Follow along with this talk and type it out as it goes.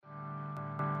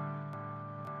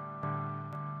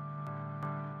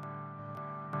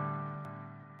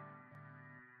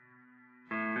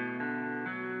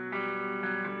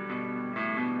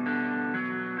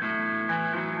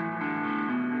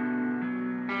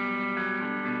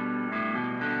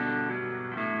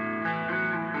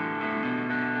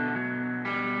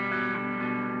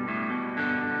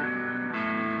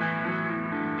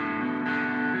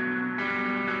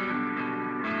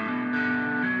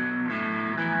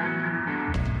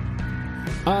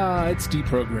It's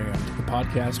Deprogrammed, the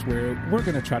podcast where we're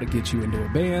going to try to get you into a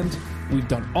band. We've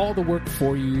done all the work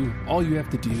for you. All you have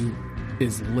to do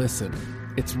is listen.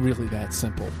 It's really that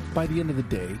simple. By the end of the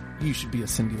day, you should be a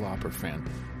Cyndi Lauper fan.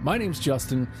 My name's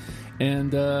Justin,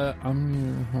 and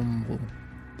I'm your humble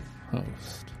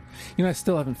host. You know, I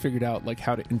still haven't figured out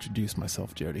how to introduce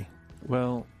myself, Jody.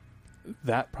 Well,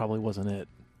 that probably wasn't it.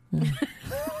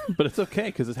 But it's okay,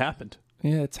 because it happened.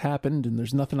 Yeah, it's happened, and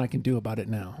there's nothing I can do about it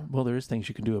now. Well, there is things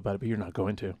you can do about it, but you're not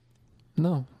going to.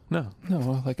 No. No.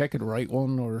 I could write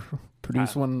one or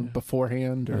produce one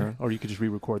beforehand. Or you could just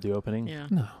re-record the opening. Yeah.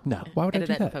 No. Why would Edit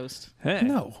I do that in that? post. Hey,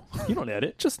 No. you don't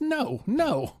edit. Just no.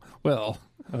 Well,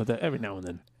 Every now and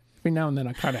then. every now and then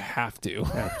I kind of have to.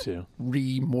 Have to.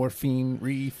 Re-morphine,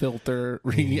 re-filter,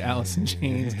 re-Alice in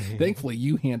Chains. Thankfully,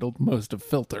 you handled most of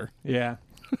filter. Yeah.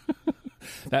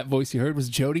 That voice you heard was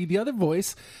Jody. The other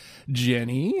voice,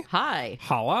 Jenny. Hi.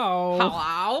 Hello.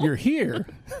 Hello. You're here.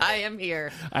 I am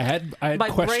here. I had My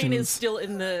questions. brain is still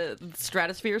in the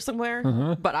stratosphere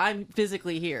somewhere, but I'm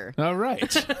physically here. All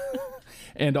right.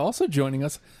 And also joining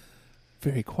us,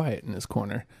 very quiet in his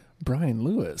corner, Brian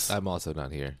Lewis. I'm also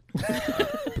not here.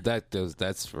 But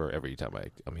that's for every time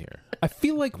I'm here. I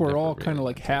feel like we're Never all really kind of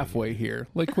want to be halfway here.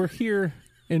 We're here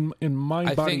in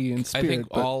mind, body, and spirit. I think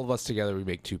but all of us together we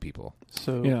make two people.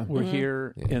 So Yeah. we're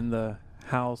here in the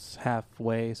house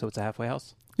halfway, so it's a halfway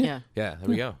house. Yeah. Yeah, there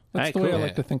we go. that's Hey, the way I cool.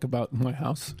 like to think about my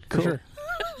house. For Cool. sure.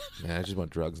 Yeah, I just want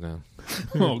drugs now.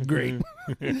 Oh, great.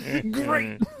 Great.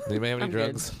 Anybody have any I'm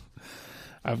drugs?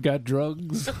 I've got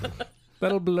drugs.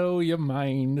 That'll blow your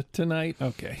mind tonight.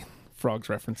 Okay. Frogs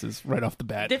references right off the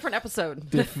bat. Different episode.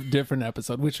 Different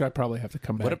episode, which I probably have to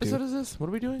come back What episode to. is this? What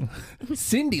are we doing?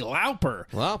 Cyndi Lauper.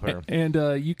 Lauper.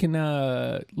 And you can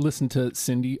listen to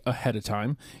Cyndi ahead of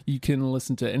time. You can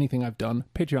listen to anything I've done.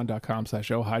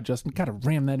 Patreon.com/oh hi Justin. Got to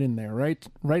ram that in there,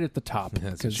 right at the top.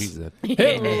 That's what she said.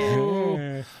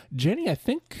 Hello. Jenny, I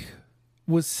think,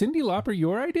 was Cyndi Lauper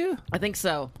your idea? I think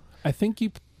so. I think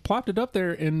you plopped it up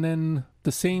there, and then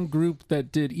the same group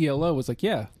that did ELO was like,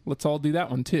 yeah, let's all do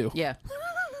that one too. Yeah.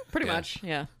 Pretty Yeah. much.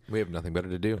 Yeah. We have nothing better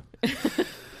to do.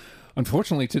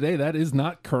 Unfortunately, today that is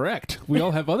not correct. We all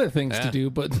have other things to Yeah. do,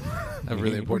 but I have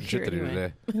really important shit to do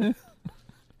anyway. today.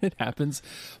 it happens.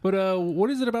 But what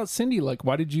is it about Cyndi?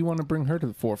 Why did you want to bring her to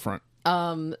the forefront?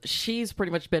 She's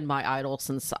pretty much been my idol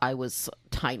since I was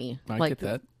tiny. I get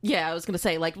that. Yeah, I was going to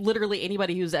say, literally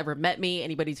anybody who's ever met me,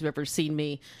 anybody who's ever seen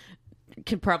me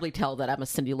can probably tell that I'm a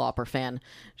Cyndi Lauper fan.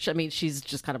 She's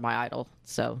just kind of my idol.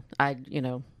 So I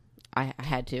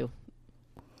had to.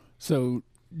 So,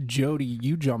 Jody,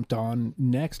 you jumped on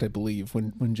next, I believe,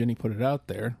 when Jenny put it out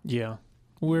there. Yeah.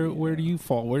 Where do you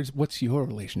fall? What's your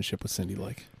relationship with Cyndi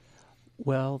like?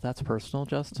 Well, that's personal,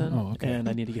 Justin. Oh, okay. And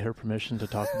I need to get her permission to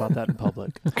talk about that in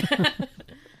public.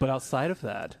 But outside of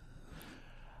that,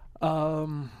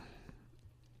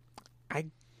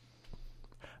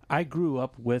 I grew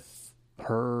up with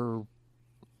her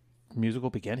musical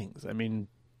beginnings. I mean,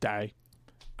 I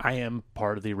am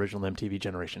part of the original MTV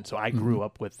generation, so I grew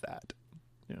up with that.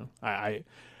 You know,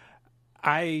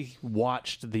 I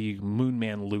watched the Moon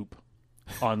Man loop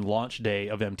on launch day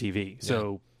of MTV.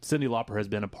 So Cyndi Lauper has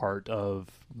been a part of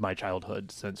my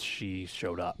childhood since she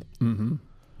showed up. Mm-hmm.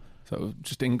 So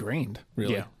just ingrained,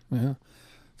 really. Yeah.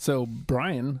 So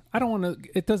Brian, I don't want to.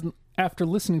 It doesn't. After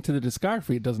listening to the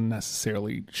discography, it doesn't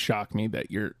necessarily shock me that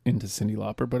you're into Cyndi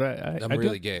Lauper. But I'm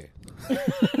really gay. Yeah.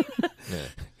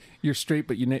 You're straight,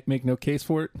 but you make no case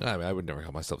for it. I would never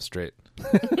call myself straight.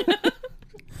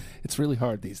 It's really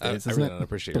hard these days, I isn't really it? don't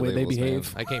appreciate the way labels, they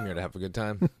behave. man. I came here to have a good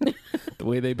time. The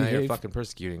way they Now you're behave. fucking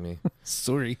persecuting me.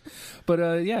 Sorry,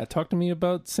 but yeah, talk to me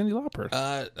about Cyndi Lauper.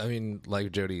 I mean,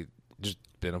 like Jody, just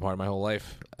been a part of my whole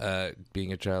life.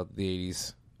 Being a child of the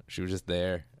 80s, she was just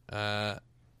there. I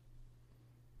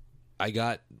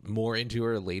got more into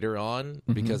her later on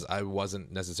because I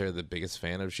wasn't necessarily the biggest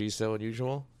fan of She's So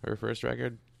Unusual, her first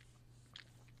record.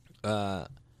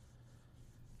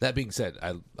 That being said,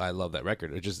 I love that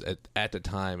record. It just at the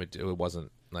time it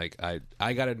wasn't like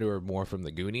I got into her more from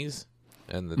the Goonies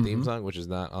and the theme song, which is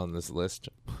not on this list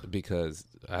because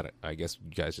I guess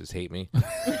you guys just hate me.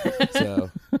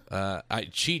 So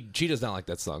she does not like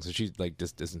that song, so she like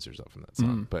just distanced herself from that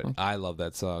song. But I love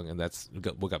that song, and that's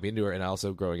what got me into her. And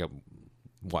also growing up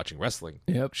watching wrestling,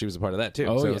 Yep. she was a part of that too.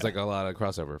 Oh, so it yeah. was like a lot of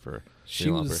crossover for She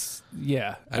Cyndi Lauper. was,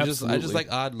 yeah. I just absolutely.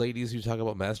 like odd ladies who talk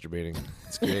about masturbating.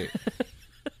 It's great.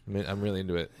 I mean, I'm really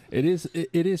into it. It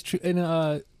is true, and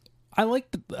I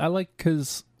like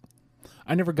because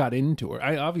I never got into her.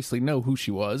 I obviously know who she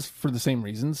was for the same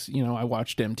reasons. You know, I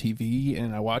watched MTV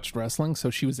and I watched wrestling, so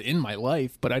she was in my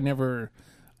life, but I never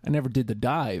did the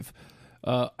dive.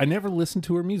 I never listened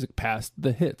to her music past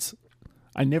the hits.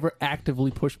 I never actively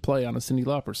pushed play on a Cyndi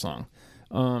Lauper song.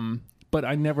 But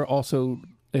I never also,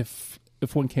 if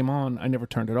one came on, I never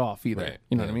turned it off either. Right.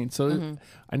 You know what I mean? So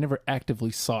I never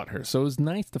actively sought her. So it was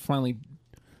nice to finally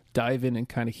dive in and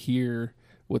kind of hear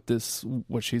what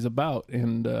she's about.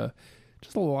 And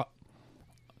just a lot.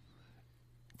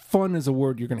 Fun is a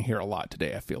word you're going to hear a lot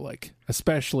today, I feel like,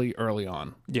 especially early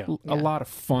on. Yeah. A lot of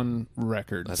fun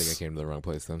records. I think I came to the wrong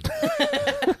place then.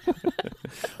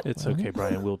 It's okay,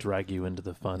 Brian. We'll drag you into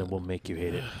the fun and we'll make you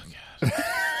hate it.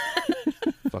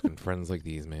 Fucking friends like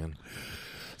these, man.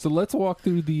 So let's walk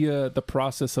through the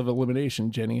process of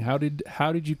elimination, Jenny. How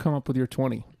did you come up with your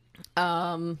 20?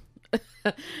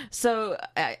 So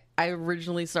I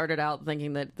originally started out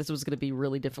thinking that this was going to be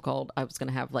really difficult. I was going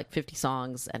to have like 50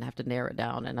 songs and have to narrow it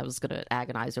down, and I was going to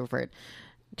agonize over it.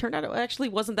 Turned out it actually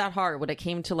wasn't that hard. When it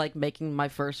came to like making my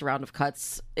first round of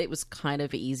cuts, it was kind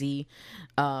of easy.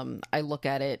 I look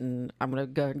at it, and I'm going to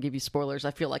go ahead and give you spoilers.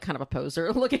 I feel like kind of a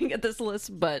poser looking at this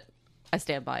list, but I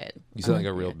stand by it. You sound like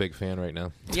a real big fan right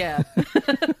now. Yeah.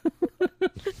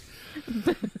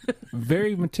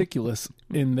 Very meticulous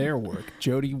in their work.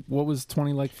 Jody, what was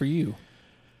 20 like for you?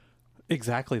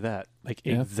 Exactly that. Like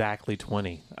Yeah. exactly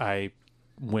 20. I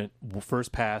went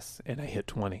first pass and I hit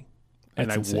 20. And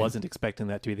That's I insane. wasn't expecting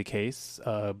that to be the case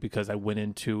because I went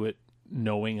into it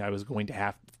knowing I was going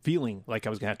to feeling like I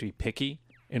was going to have to be picky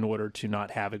in order to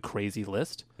not have a crazy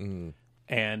list.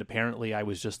 And apparently I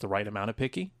was just the right amount of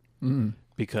picky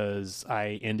because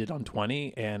I ended on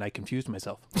 20 and I confused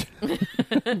myself.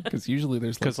 Because usually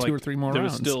there's like two or three more there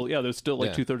rounds. was still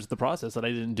like Yeah. 2/3 of the process that I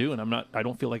didn't do, and I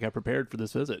don't feel like I prepared for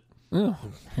this visit. Oh,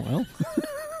 well,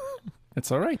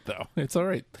 it's all right though. It's all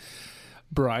right.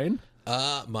 Brian,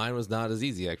 Mine was not as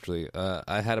easy actually.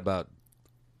 I had about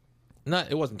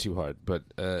it wasn't too hard, but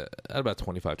I had about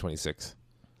 25, 26.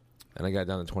 And I got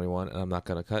down to 21, and I'm not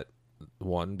going to cut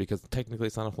one because technically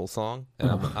it's not a full song, and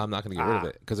I'm not going to get rid of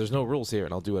it because there's no rules here,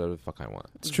 and I'll do whatever the fuck I want.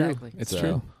 it's true. Exactly. It's So,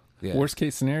 true. Yeah. Worst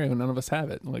case scenario, none of us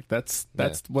have it. Like that's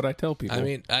what I tell people. I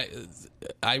mean,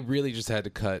 I really just had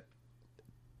to cut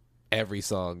every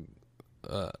song.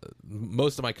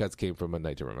 Most of my cuts came from A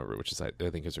Night to Remember, which is I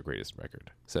think is her greatest record.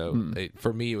 So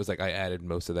for me, it was like I added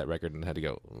most of that record and had to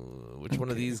go, which one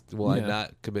of these will I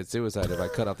not commit suicide if I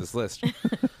cut off this list?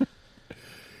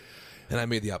 And I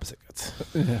made the opposite cuts.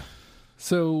 yeah.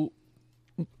 So,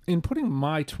 in putting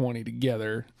my 20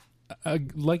 together,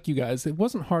 like you guys, it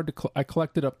wasn't hard to. I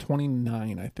collected up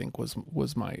 29. I think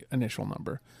was my initial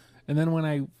number, and then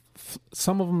when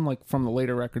some of them like from the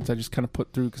later records, I just kind of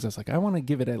put through because I was like, I want to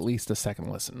give it at least a second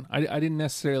listen. I didn't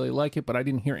necessarily like it, but I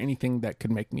didn't hear anything that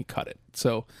could make me cut it.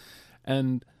 So,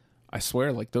 and I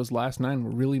swear, like those last 9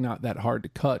 were really not that hard to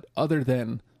cut. Other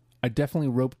than I definitely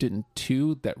roped in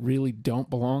 2 that really don't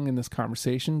belong in this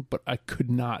conversation, but I could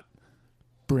not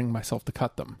bring myself to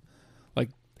cut them. Like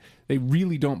they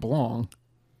really don't belong,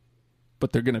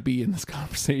 but they're going to be in this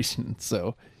conversation.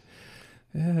 So,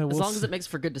 yeah, As long as it makes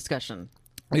for good discussion.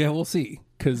 yeah, we'll see.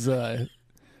 Because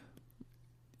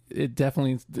it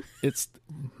definitely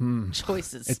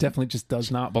Choices. it definitely just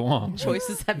does not belong.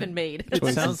 Choices have been made. It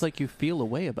sounds like you feel a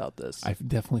way about this. I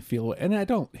definitely feel, and I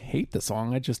don't hate the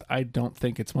song. I don't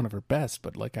think it's one of her best,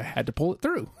 but like I had to pull it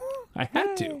through. I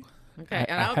had to. Okay,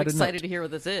 and I I'm had a excited note. to hear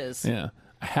what this is. Yeah,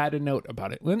 I had a note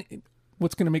about it.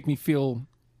 What's going to make me feel,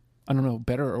 I don't know,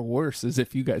 better or worse is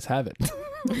if you guys have it.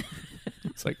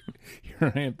 It's like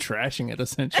here I am trashing it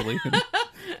essentially. And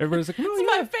everybody's like, "No, It's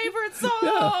yeah, my favorite song.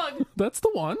 yeah, that's the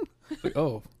one." Like,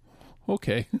 oh,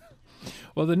 okay.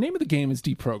 Well, the name of the game is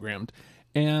Deprogrammed,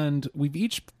 and we've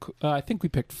each, I think we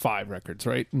picked 5 records,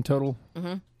 right, in total?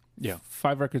 Mm-hmm. Yeah.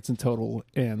 5 records in total,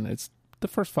 and it's the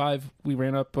first 5 we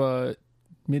ran up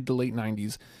mid to late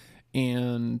 90s,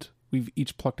 and we've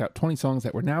each plucked out 20 songs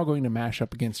that we're now going to mash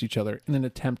up against each other in an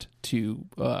attempt to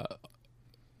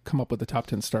come up with a top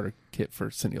 10 starter kit for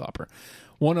Cyndi Lauper.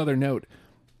 One other note,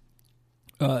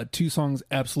 2 songs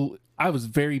absolutely. I was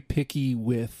very picky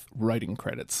with writing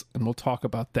credits, and we'll talk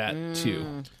about that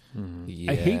too.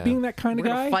 Yeah. I hate being that kind of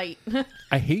We're guy. gonna fight.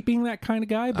 I hate being that kind of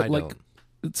guy, but I like don't.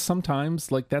 it's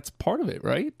sometimes like that's part of it,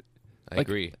 right? I Like,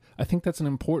 agree. I think that's an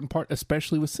important part,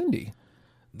 especially with Cyndi.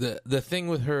 The thing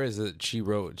with her is that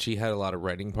she had a lot of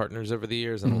writing partners over the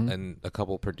years, and a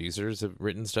couple producers have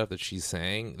written stuff that she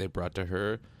sang. They brought to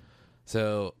her,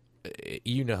 so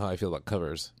you know how I feel about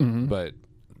covers, but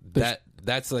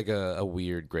that's like a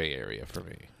weird gray area for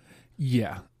me.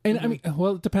 Yeah. And I mean,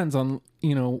 well, it depends on,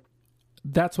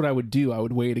 that's what I would do. I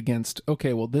would weigh it against,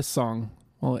 okay, well, this song,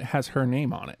 well, it has her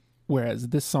name on it. Whereas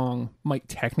this song might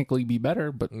technically be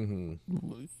better, but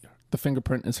the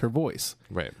fingerprint is her voice,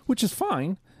 Right. which is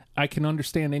fine. I can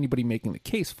understand anybody making the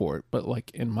case for it, but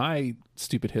like in my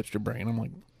stupid hipster brain, I'm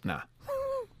like, nah.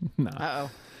 Uh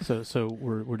oh. So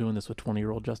we're doing this with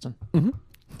 20-year-old Justin. Mm-hmm.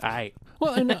 All right.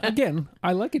 Well, and again,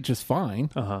 I like it just fine.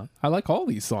 Uh-huh. I like all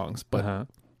these songs, but Uh-huh.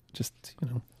 just, you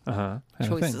know, Uh-huh.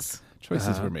 kind of thing. Choices.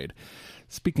 Choices were made.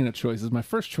 Speaking of choices, my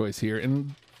first choice here,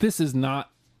 and this is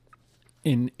not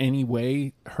in any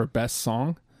way her best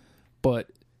song, but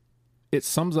it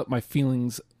sums up my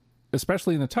feelings,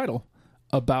 especially in the title,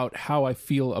 about how I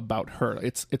feel about her.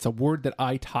 It's a word that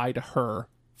I tie to her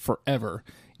forever,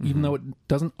 even though it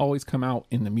doesn't always come out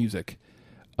in the music.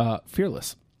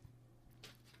 Fearless.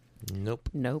 Nope.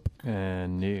 Nope.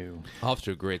 And new. Off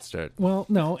to a great start. Well,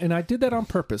 no, and I did that on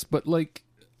purpose, but like,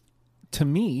 to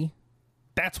me,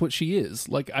 that's what she is.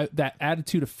 Like that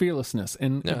attitude of fearlessness.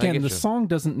 And No, I again, get the you. song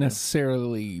doesn't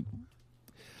necessarily.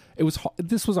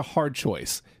 This was a hard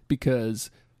choice because,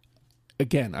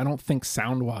 again, I don't think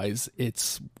sound wise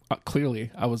it's clearly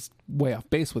I was way off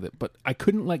base with it, but I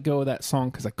couldn't let go of that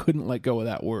song because I couldn't let go of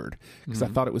that word because I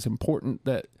thought it was important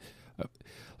that.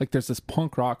 Like there's this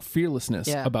punk rock fearlessness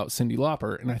Yeah. about Cyndi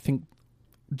Lauper, and I think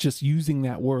just using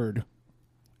that word,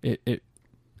 it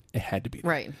had to be there.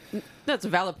 Right. That's a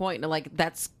valid point. And like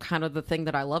that's kind of the thing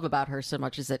that I love about her so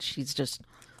much is that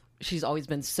she's always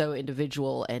been so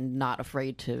individual and not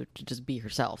afraid to just be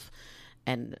herself.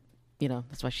 And you know,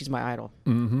 that's why she's my idol.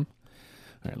 All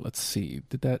right, let's see.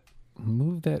 Did that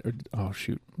move that or oh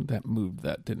shoot, that moved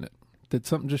that, didn't it? Did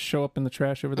something just show up in the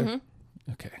trash over there?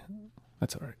 Okay,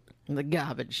 that's all right. The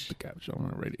garbage. The garbage. I'm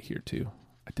gonna write it here too.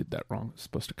 I did that wrong. It's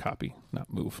supposed to copy,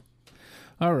 not move.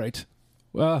 All right.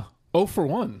 0 for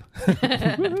 1.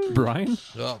 Brian.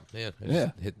 Oh man, I just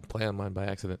Yeah. hit play on mine by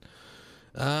accident.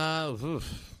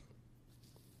 Oof.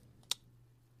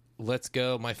 Let's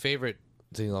go. My favorite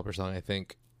Cyndi Lauper song, I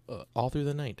think, "All Through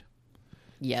the Night."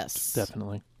 Yes.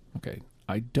 Definitely. Okay,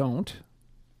 I don't,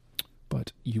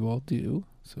 but you all do.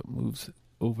 So it moves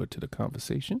over to the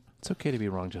conversation. It's okay to be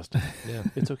wrong, Justin. Yeah,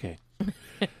 It's okay.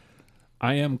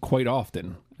 I am quite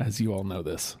often, as you all know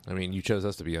this. I mean, you chose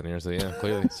us to be on here, so yeah,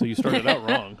 clearly. So you started out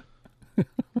wrong.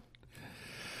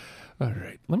 All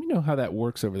right. Let me know how that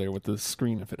works over there with the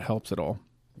screen, if it helps at all.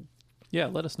 Yeah,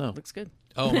 let us know. Looks good.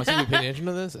 Oh, am I supposed to be paying attention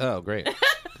to this? Oh, great.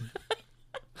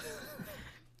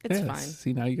 It's Yes. fine.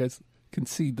 See, now you guys can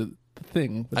see the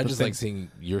thing. with I the just thing. like seeing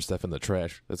your stuff in the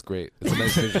trash. That's great. It's a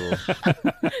nice visual.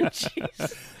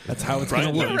 Jeez. That's how it's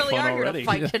Brian, going to You work. really fun are already.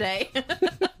 going to fight today.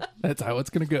 That's how it's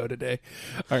going to go today.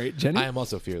 All right, Jenny. I am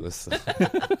also fearless.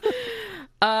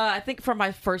 I think for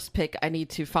my first pick, I need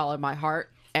to follow my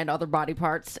heart and other body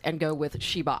parts and go with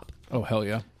She Bop. Oh, hell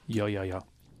yeah. Yo.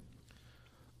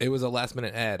 It was a last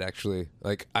minute ad, actually.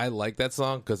 Like, I like that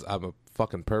song because I'm a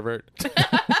fucking pervert.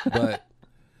 But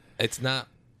it's not.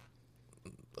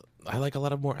 I like a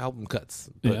lot of more album cuts.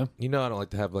 But, Yeah. you know, I don't like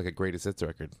to have like a greatest hits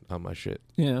record on my shit.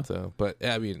 Yeah. So, but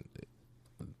yeah, I mean,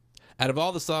 out of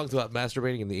all the songs about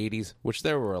masturbating in the 80s, which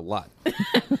there were a lot,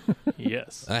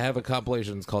 Yes. I have a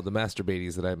compilation called The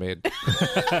Masturbaties that I made.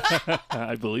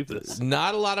 I believe this.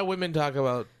 Not a lot of women talk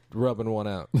about rubbing one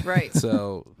out. Right.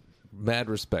 So, mad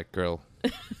respect, girl.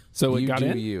 So it You got do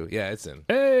in? you. Yeah, it's in.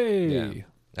 Hey. Yeah.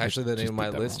 Actually, the name of my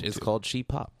put that list wrong, is too. called She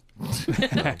Pop.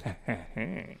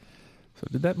 So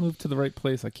did that move to the right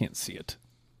place? I can't see it.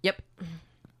 Yep.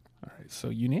 All right, so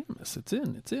unanimous. It's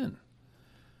in. It's in.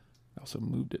 I also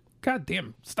moved it. God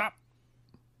damn. Stop.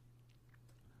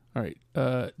 All right,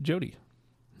 Jody.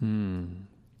 All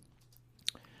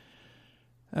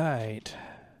right.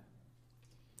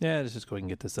 Yeah, let's just go ahead and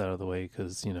get this out of the way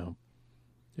because you know,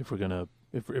 if we're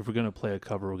gonna play a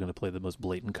cover, we're gonna play the most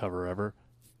blatant cover ever.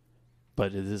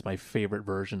 But it is my favorite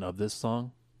version of this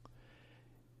song.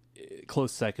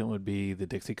 Close second would be the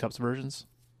Dixie Cups versions.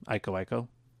 Aiko Aiko.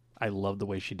 I love the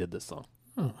way she did this song.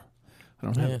 I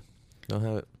don't have Yeah. it. Don't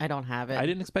have it. I don't have it. I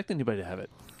didn't expect anybody to have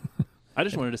it. I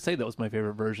just wanted to say that was my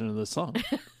favorite version of this song,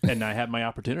 and I had my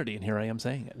opportunity, and here I am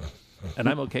saying it, and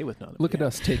I'm okay with none of it. Look at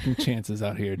us taking chances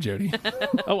out here, Jody.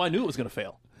 Oh, I knew it was going to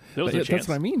fail. There was no That's chance.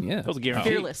 what I mean. Yeah. That was a guarantee.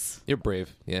 Fearless. You're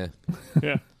brave. Yeah.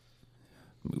 Yeah.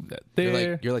 Move that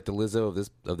You're there. like the Lizzo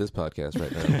of this podcast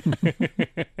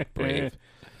right now. Brave.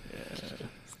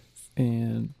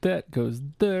 And that goes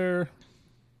there.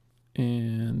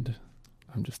 And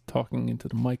I'm just talking into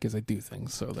the mic as I do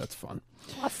things, so that's fun.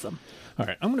 Awesome. All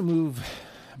right, I'm going to move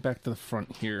back to the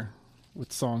front here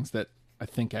with songs that I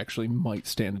think actually might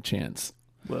stand a chance.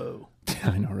 Whoa.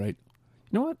 I know, right?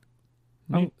 You know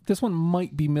what? This one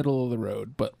might be middle of the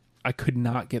road, but I could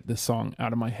not get this song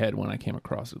out of my head when I came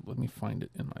across it. Let me find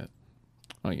it in my...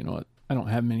 Oh, you know what? I don't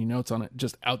have many notes on it.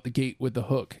 Just out the gate with the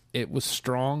hook. It was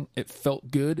strong. It felt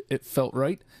good. It felt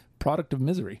right. Product of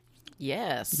Misery.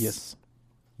 Yes. Yes.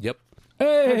 Yep.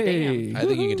 Hey, I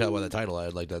think you can tell by the title. I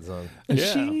like that song.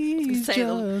 Yeah. She's Say,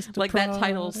 just a like that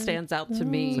title product stands out to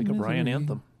me. It's like a Brian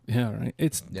anthem. Yeah,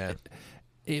 right. Yeah.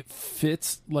 It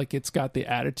fits, like it's got the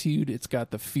attitude, it's got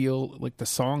the feel, like the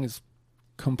song is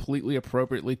completely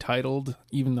appropriately titled,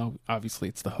 even though obviously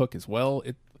it's the hook as well.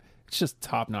 It's just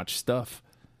top-notch stuff.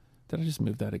 Did I just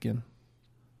move that again?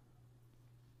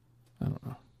 I don't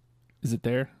know. Is it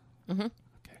there? Mm-hmm.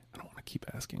 Okay. I don't want to keep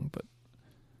asking, but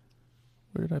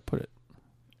where did I put it?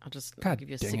 I'll just God give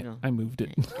you a dang signal. it. I moved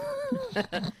it.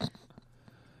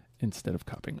 Instead of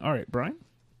copying. All right, Brian?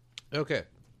 Okay.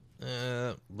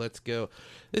 Let's go.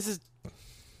 This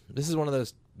is one of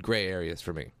those gray areas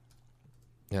for me.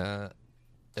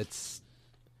 It's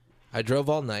I Drove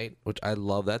All Night, which I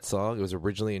love that song. It was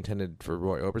originally intended for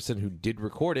Roy Orbison, who did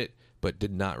record it, but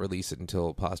did not release it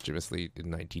until posthumously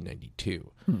in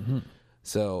 1992. Mm-hmm.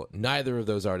 So neither of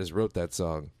those artists wrote that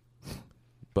song,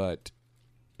 but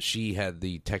she had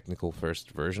the technical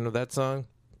first version of that song,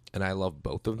 and I love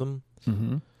both of them.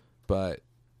 Mm-hmm. But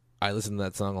I listen to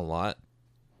that song a lot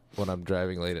when I'm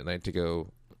driving late at night to go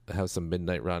have some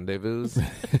midnight rendezvous.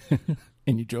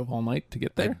 And you drove all night to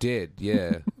get I there? did,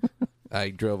 yeah. I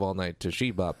drove all night to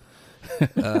Shebop.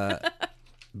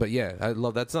 But yeah, I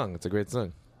love that song. It's a great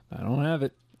song. I don't have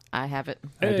it. I have it.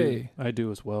 Hey. I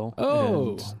do as well.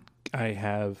 Oh. And I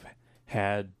have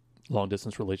had long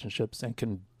distance relationships and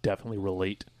can definitely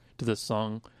relate to this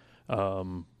song.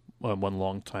 One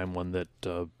long time one that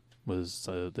was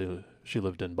she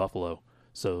lived in Buffalo,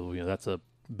 so that's a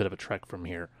bit of a trek from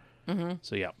here. Mm-hmm.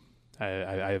 So yeah,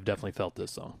 I have definitely felt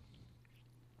this song.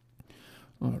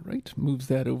 All right. Moves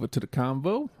that over to the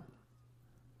convo.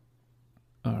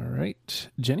 All right.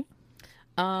 Jenny?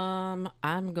 I'm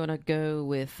gonna go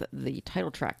with the title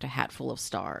track to "Hatful of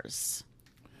Stars."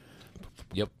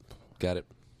 Yep, got it.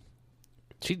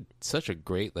 She's such a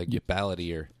great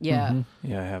balladier. Yeah,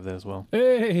 Mm-hmm. Yeah, I have that as well.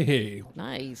 Hey,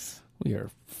 nice. we are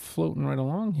floating right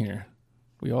along here.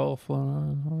 We all float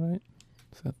on, all right?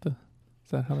 Is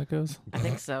that how that goes? I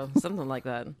think so. Something like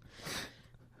that.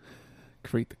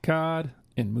 Create the cod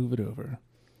and move it over.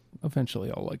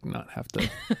 Eventually, I'll not have to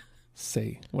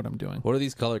say what I'm doing. What do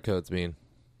these color codes mean?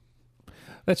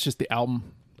 That's just the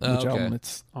album, Oh, which okay. album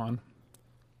it's on,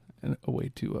 and a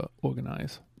way to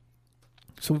organize.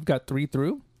 So we've got 3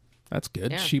 through. That's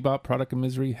good. Yeah. Shebop, Product of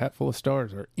Misery, Hatful of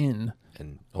Stars are in.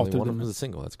 And All only through one of them. them is a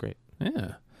single. That's great.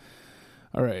 Yeah.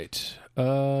 All right.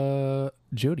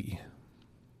 Jody.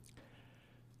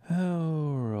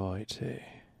 All righty.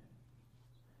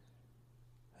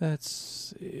 Let's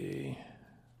see.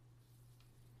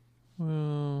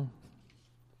 Well,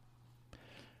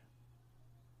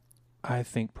 I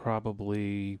think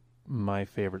probably my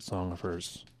favorite song of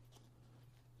hers.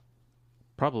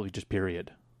 Probably just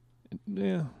period.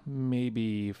 Yeah,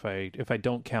 maybe if I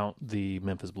don't count the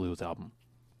Memphis Blues album.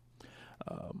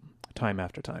 Time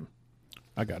After Time.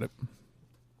 I got it.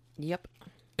 Yep.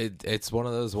 It's one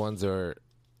of those ones where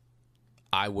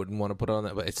I wouldn't want to put on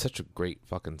that, but it's such a great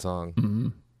fucking song. Mm-hmm.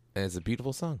 And it's a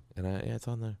beautiful song. And it's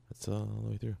on there. It's all the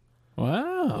way through.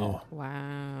 Wow.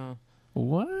 Wow.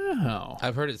 Wow.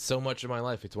 I've heard it so much in my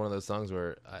life. It's one of those songs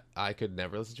where I could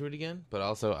never listen to it again, but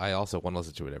I also want to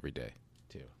listen to it every day,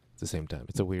 too. At the same time.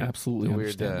 It's a weird, Absolutely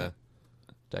weird understand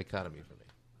dichotomy for me.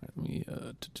 Let me,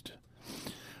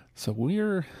 so we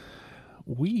are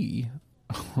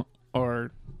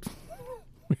we're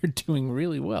doing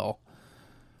really well.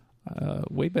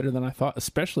 Way better than I thought,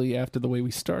 especially after the way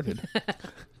we started.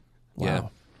 Wow. Yeah.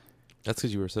 That's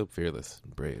because you were so fearless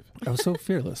and brave. I was so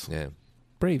fearless. Yeah.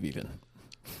 Brave even.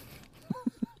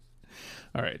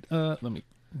 All right. Let me.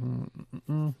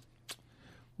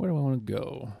 Where do I want to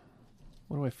go?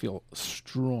 What do I feel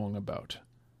strong about?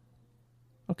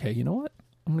 Okay, you know what?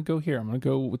 I'm going to go here. I'm going to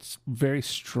go with very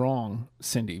strong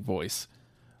Cindy voice.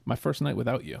 My First Night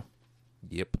Without You.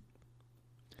 Yep.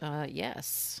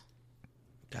 Yes.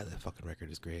 God, that fucking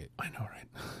record is great. I know, right?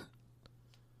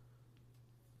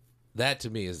 That to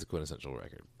me is the quintessential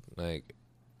record. Like,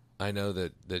 I know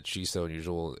that She's So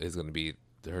Unusual is going to be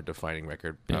her defining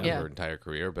record probably Yeah. her entire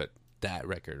career, but that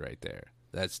record right there,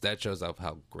 that shows off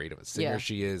how great of a singer Yeah.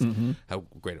 she is, Mm-hmm. how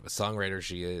great of a songwriter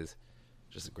she is.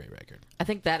 Just a great record. I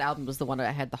think that album was the one that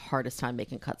I had the hardest time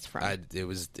making cuts from. I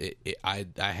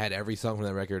had every song from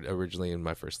that record originally in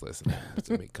my first listen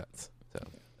to make cuts. So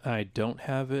I don't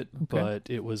have it, but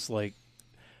it was like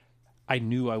I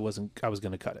knew I was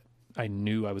going to cut it. I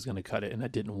knew I was going to cut it, and I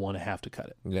didn't want to have to cut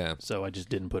it. yeah, So I just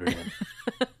didn't put it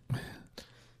in.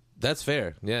 that's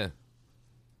fair. Yeah,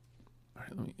 All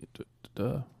right, let me.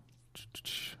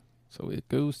 So it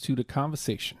goes to the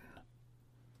conversation.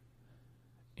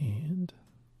 And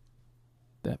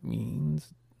That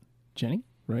means Jenny,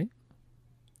 right?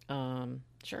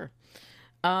 Sure.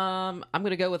 I'm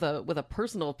gonna go with a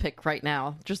personal pick right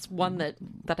now. Just one that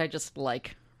I just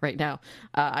like right now.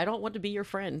 I don't want to be your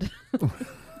friend.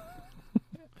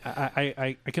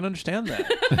 I can understand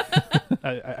that.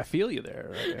 I feel you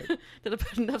there. Did I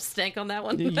put enough stank on that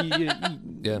one?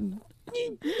 Yeah.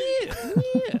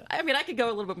 I mean, I could go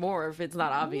a little bit more if it's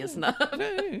not obvious enough.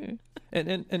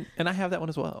 And I have that one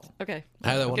as well. Okay. I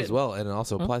have that one Good. as well, and it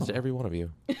also applies to every one of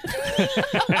you. No,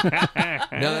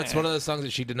 that's one of those songs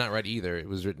that she did not write either. It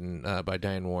was written by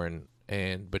Diane Warren,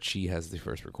 but she has the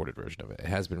first recorded version of it. It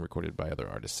has been recorded by other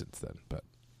artists since then, but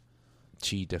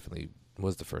she definitely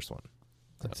was the first one.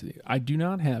 Let's see. I do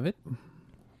not have it,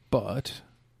 but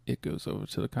it goes over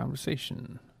to the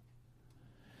conversation.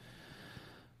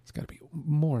 It's got to be a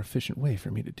more efficient way for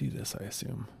me to do this, I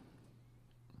assume.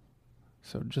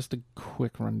 So just a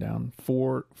quick rundown.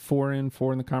 Four in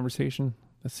the conversation.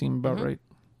 That seemed about right.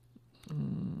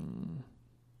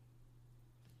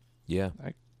 Yeah.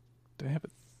 I have a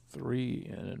 3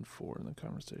 and 4 in the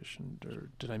conversation, or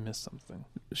did I miss something?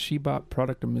 She bought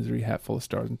Product of Misery, Hat Full of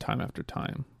Stars, and Time After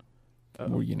Time. Oh.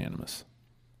 Were unanimous.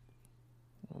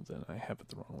 Well, then I have it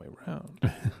the wrong way around.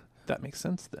 That makes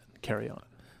sense then. Carry on.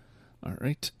 All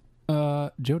right.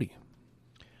 Jody.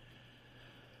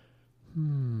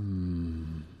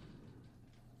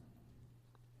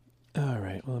 All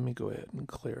right. Well, let me go ahead and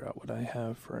clear out what I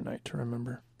have for A Night to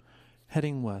Remember.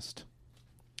 Heading West.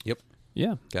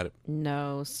 Yeah. Got it.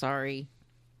 No, sorry.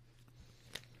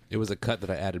 It was a cut that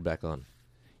I added back on.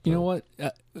 You know what?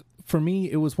 For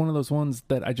me, it was one of those ones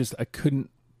that I couldn't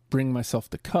bring myself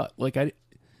to cut. Like I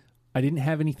didn't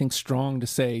have anything strong to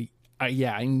say.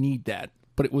 I need that,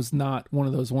 but it was not one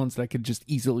of those ones that I could just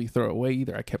easily throw away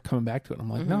either. I kept coming back to it. I'm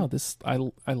like, no, this I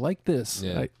like this.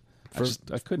 Yeah.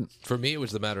 I couldn't. For me, it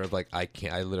was the matter of like I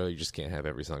literally just can't have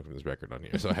every song from this record on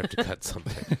here, so I have to cut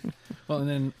something. Well, and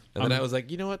then I was like,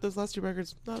 you know what? Those last 2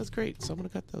 records, not as great, so I'm gonna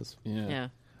cut those. Yeah.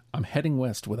 I'm heading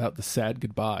west without the sad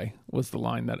goodbye was the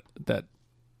line that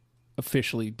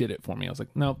officially did it for me. I was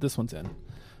like, no, this one's in. All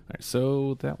right,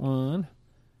 so that one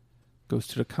goes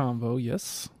to the convo,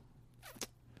 yes.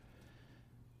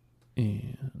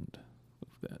 And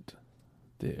move that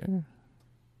there.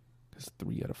 Because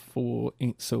 3 out of 4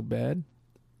 ain't so bad.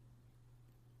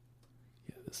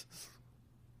 Yeah, this is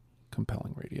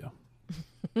compelling radio.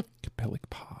 Compelling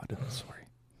pod. Sorry.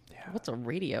 What's a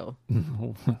radio?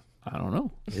 I don't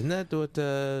know. Isn't that what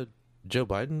Joe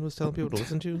Biden was telling people to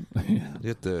listen to? You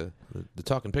get the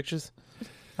talking pictures,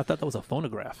 I thought that was a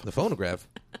phonograph. the phonograph.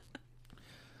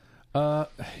 You know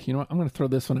what? I'm going to throw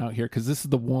this one out here because this is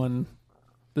the one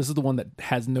that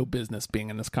has no business being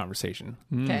in this conversation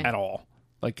Okay. at all.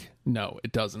 Like, no,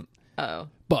 it doesn't. Oh.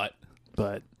 But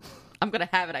I'm going to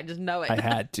have it. I just know it. I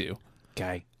had to.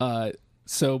 Okay.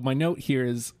 So my note here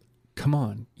is, come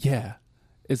on, yeah,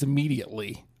 is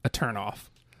immediately a turnoff.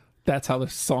 That's how the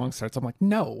song starts. I'm like,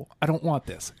 no, I don't want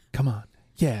this. Come on,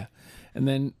 yeah. And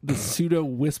then the pseudo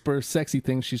whisper sexy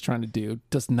thing she's trying to do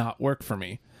does not work for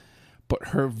me. But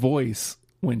her voice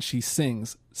when she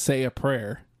sings Say a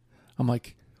Prayer, I'm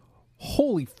like,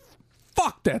 holy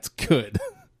fuck, that's good.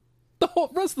 The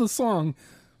whole rest of the song,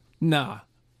 nah,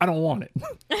 I don't want it.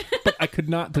 But I could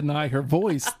not deny her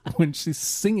voice when she's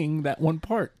singing that one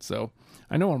part. So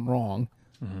I know I'm wrong.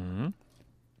 Mm-hmm.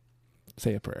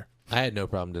 Say a prayer. I had no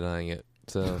problem denying it.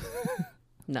 So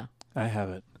No. I have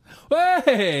it.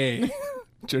 Hey!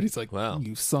 Jody's like, Wow.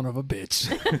 you son of a bitch.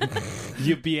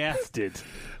 You bastard.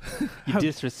 You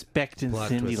disrespecting Plot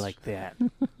Cindy twist. like that.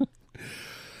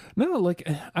 No, like,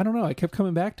 I don't know. I kept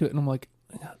coming back to it, and I'm like,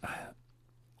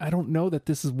 I don't know that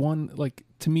this is one, like,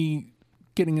 to me,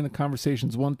 getting in the conversation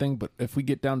is one thing, but if we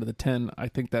get down to the 10, I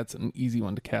think that's an easy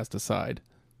one to cast aside,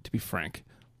 to be frank.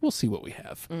 We'll see what we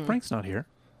have. Frank's not here.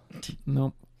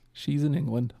 Nope. She's in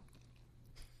England.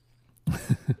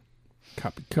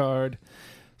 Copy card.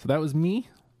 So that was me.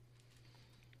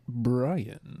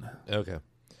 Brian. okay.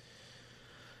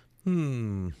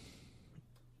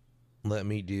 Let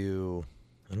me do.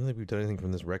 I don't think we've done anything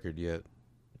from this record yet.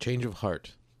 Change of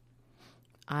Heart.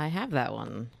 I have that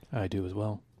one. I do as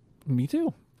well. Me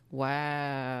too.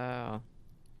 Wow.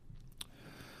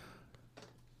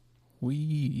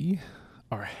 We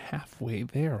are halfway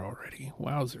there already.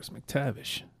 Wowzers,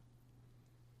 McTavish.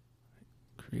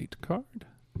 Create card.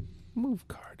 Move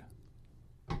card.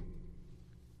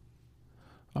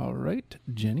 All right,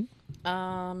 Jenny.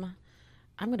 I'm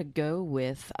gonna go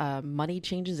with Money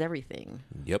Changes Everything.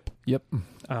 Yep. Yep.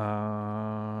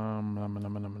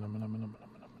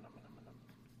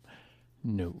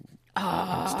 No.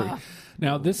 That's 3.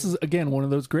 Now, this is, again, one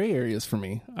of those gray areas for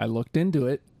me. I looked into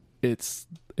it. it's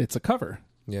a cover.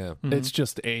 Yeah. It's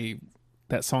just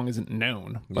that song isn't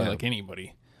known by Yeah. like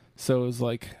anybody. So it was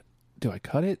like, do I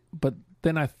cut it? But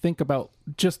then I think about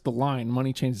just the line,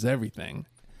 "Money changes everything."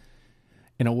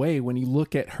 In a way, when you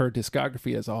look at her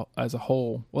discography as a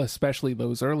whole, well, especially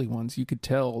those early ones, you could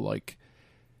tell, like,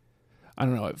 I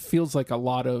don't know, it feels like a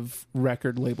lot of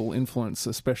record label influence,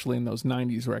 especially in those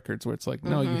 90s records where it's like,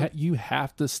 no, you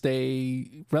have to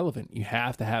stay relevant. You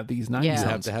have to have these 90s Yeah. You have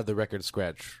sounds. to have the record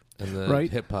scratch and the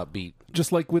Right. hip hop beat.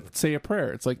 Just like with Say a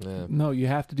Prayer. It's like, Yeah. no, you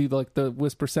have to do like the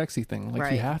whisper sexy thing. Like you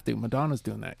Right. have to. Madonna's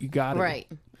doing that. You got it. Right.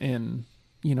 And,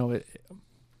 you know,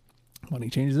 money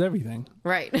changes everything.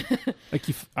 Right. Like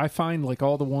I find like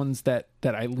all the ones that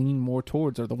I lean more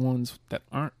towards are the ones that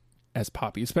aren't as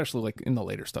poppy, especially like in the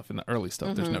later stuff. In the early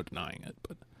stuff, there's no denying it.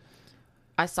 But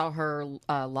I saw her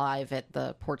live at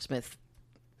the Portsmouth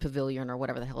Pavilion or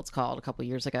whatever the hell it's called a couple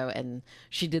years ago, and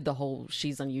she did the whole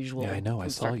 "She's Unusual." Yeah, I know. I from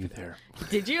saw start you to- there.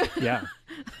 Did you? Yeah.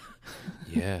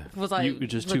 Yeah. Was I? You were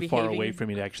just too far away from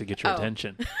me to actually get your Oh.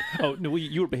 attention. Oh, no,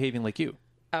 you were behaving like you.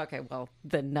 Okay, well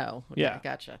then no. Okay, Yeah.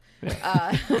 gotcha.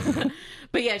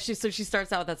 But yeah, she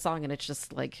starts out with that song, and it's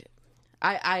just like,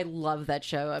 I love that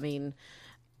show. I mean,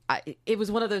 it was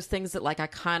one of those things that like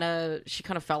she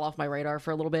kind of fell off my radar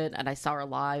for a little bit, and I saw her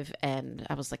live, and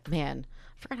I was like, man,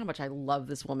 I forgot how much I love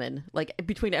this woman. Like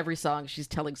between every song, she's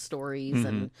telling stories,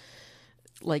 and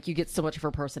like you get so much of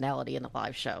her personality in a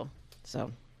live show.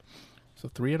 So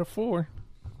 3 out of 4.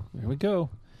 There we go.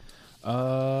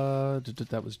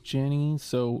 That was Jenny.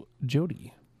 So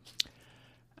Jody.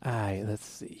 Let's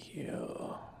see here.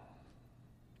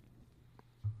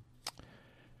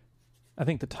 I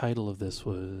think the title of this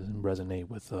was resonate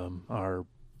with our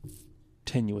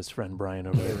tenuous friend Brian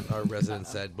over there. Our resident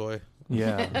sad boy.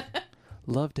 Yeah.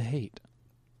 Love to hate.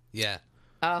 Yeah.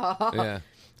 Oh. Yeah.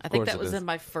 I think course that it was is. in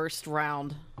my first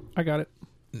round. I got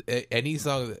it. Any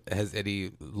song that has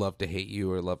any love to hate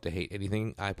you or love to hate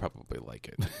anything, I probably like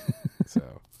it.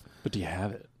 So But do you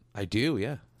have it? I do,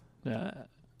 yeah.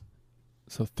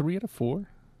 So 3 out of 4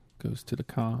 goes to the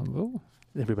combo.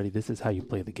 Everybody, this is how you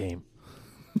play the game.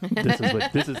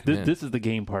 This is the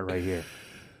game part right here.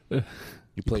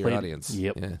 You play your play- audience.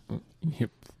 Yep. Yeah.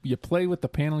 You play with the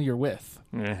panel you're with.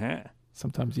 Uh-huh.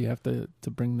 Sometimes you have to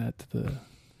bring that to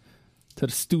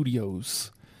the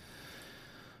studios.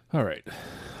 All right.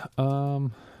 You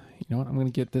know what? I'm going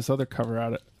to get this other cover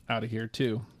out of here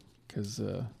too, because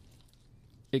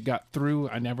it got through.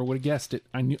 I never would have guessed it.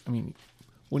 I mean,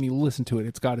 when you listen to it,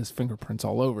 it's got his fingerprints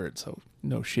all over it. So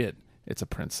no shit, it's a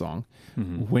Prince song.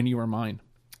 When You Were Mine.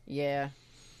 Yeah.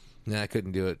 Nah, I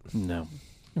couldn't do it. No.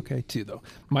 Okay, 2 though.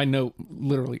 My note,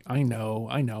 literally, I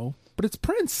know, but it's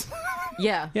Prince.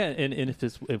 Yeah. Yeah, and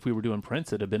if we were doing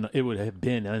Prince, it would have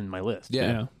been on my list.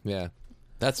 Yeah. Yeah.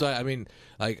 That's why I mean,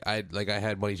 I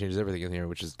had Money Changes Everything in here,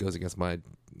 which goes against my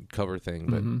cover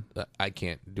thing, but I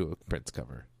can't do a Prince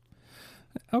cover.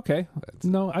 Okay.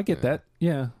 No, I get that.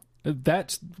 Yeah.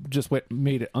 That's just what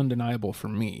made it undeniable for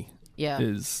me. Yeah.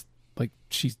 Is like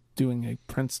she's doing a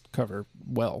Prince cover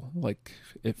well. Like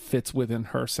it fits within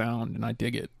her sound and I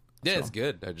dig it. Yeah, So, it's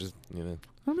good. I just I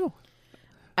don't know.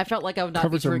 I felt like I would not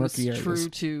Covers are be murky true areas.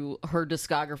 to her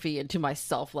discography and to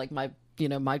myself, like my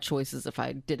choices if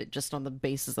I did it just on the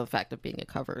basis of the fact of being a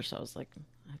cover. So I was like,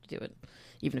 I have to do it.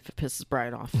 Even if it pisses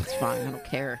Brian off, it's fine. I don't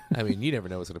care. I mean, you never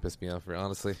know what's going to piss me off,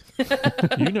 honestly.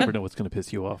 You never know what's going to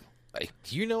piss you off.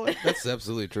 You know what? That's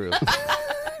absolutely true.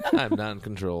 I'm not in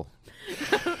control.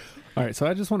 All right, so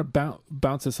I just want to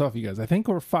bounce this off you guys. I think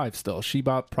we're 5 still. She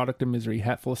Bop, Product of Misery,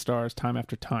 Hatful of Stars, Time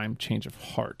After Time, Change of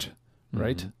Heart.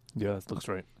 Right? Yeah, that looks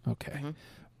right. Okay.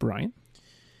 Brian?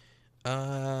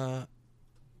 Let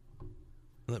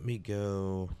me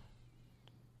go.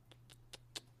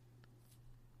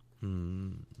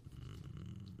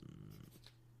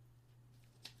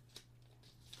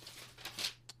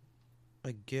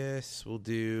 I guess we'll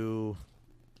do.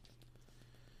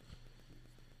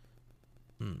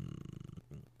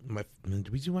 Did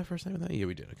we do my first time with that? Yeah,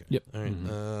 we did. Okay. Yep. All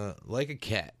right. Like a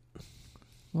cat.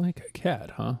 Like a cat,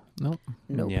 huh? Nope.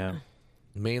 Nope. Yeah.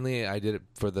 Mainly, I did it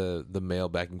for the male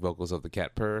backing vocals of the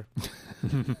cat purr.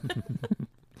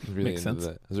 Really Makes into sense.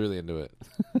 that. I was really into it.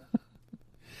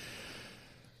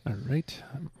 All right.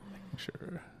 I'm making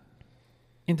sure.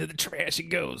 Into the trash it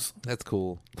goes. That's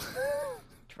cool.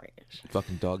 Trash.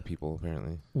 Fucking dog people,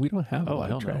 apparently. We don't have a Oh, lot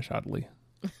hell of no. trash, oddly.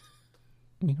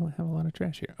 We don't have a lot of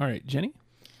trash here. All right, Jenny?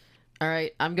 All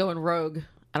right, I'm going rogue.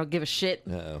 I don't give a shit.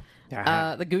 Uh-oh.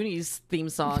 The Goonies theme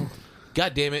song.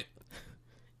 God damn it.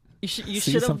 You See,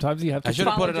 should have. sometimes you have to I should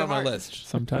have put followed it on your my heart. list.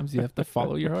 Sometimes you have to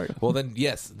follow your heart. Well, then,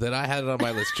 yes. Then I had it on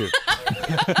my list, too.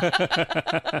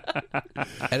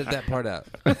 Edit that part out.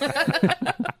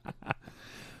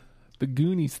 The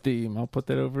Goonies theme. I'll put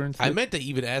that over into. I meant to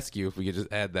even ask you if we could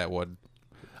just add that one.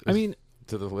 I mean,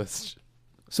 to the list.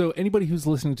 so anybody who's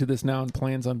listening to this now and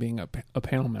plans on being a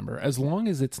panel member, as long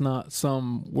as it's not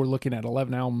we're looking at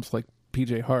 11 albums like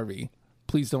PJ Harvey,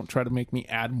 please don't try to make me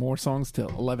add more songs to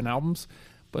 11 albums.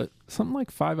 But something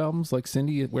like 5 albums like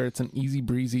Cindy, where it's an easy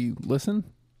breezy listen,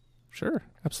 sure,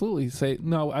 absolutely. Say,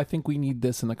 no, I think we need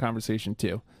this in the conversation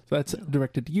too. So that's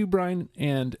directed to you, Brian,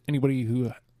 and anybody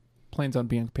who plans on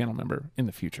being a panel member in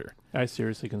the future. I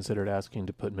seriously considered asking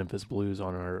to put Memphis Blues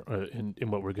on our in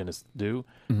what we're going to do,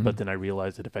 but then I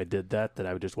realized that if I did that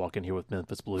I would just walk in here with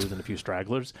Memphis Blues and a few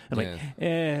stragglers. I'm like,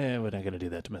 we're not going to do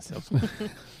that to myself.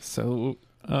 So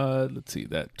let's see,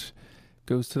 that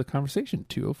goes to the conversation.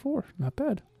 204, not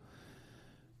bad.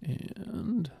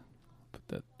 And put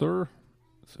that there,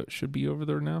 so it should be over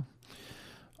there now.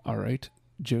 All right,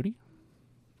 Jody.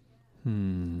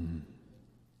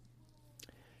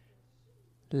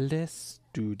 Let's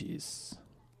do this.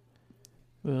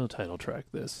 We'll title track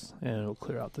this, and it'll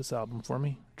clear out this album for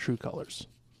me. True Colors.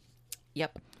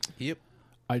 Yep. Yep.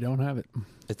 I don't have it.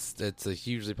 It's a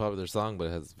hugely popular song, but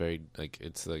it has very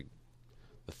it's like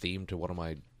the theme to one of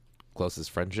my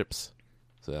closest friendships.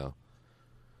 So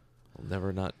I'll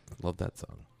never not love that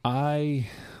song.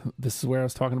 This is where I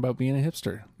was talking about being a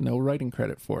hipster. No writing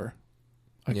credit for.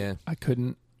 I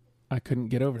couldn't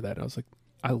get over that. I was like,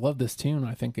 I love this tune.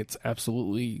 I think it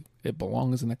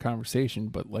belongs in the conversation.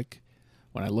 But like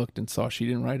when I looked and saw she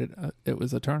didn't write it, it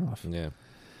was a turnoff. Yeah.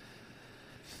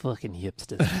 Fucking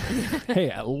hipsters. Hey,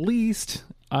 at least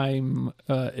I'm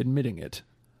admitting it.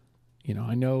 You know,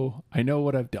 I know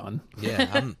what I've done. Yeah,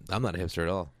 I'm not a hipster at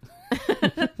all.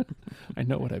 I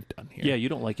know what I've done here. Yeah, you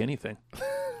don't like anything.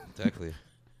 Exactly.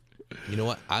 You know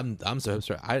what? I'm so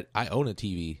hipster. I own a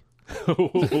TV.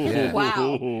 Yeah.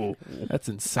 Wow. That's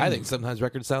insane. I think sometimes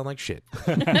records sound like shit.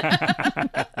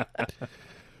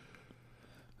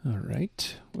 All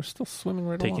right. We're still swimming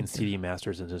right Taking along. CD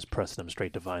masters and just pressing them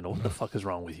straight to vinyl. What the fuck is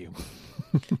wrong with you?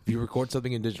 If you record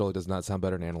something in digital, it does not sound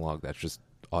better than analog. That's just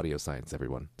audio science,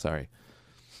 everyone. Sorry.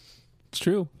 It's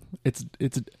true. It's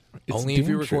Only if you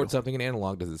damn record true. something in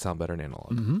analog does it sound better than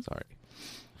analog. Mm-hmm. Sorry.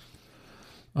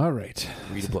 All right.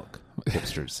 Read a book.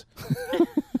 Hipsters.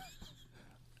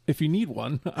 If you need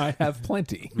one, I have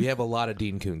plenty. We have a lot of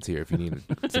Dean Koontz here if you need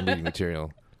some reading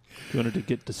material. You wanted to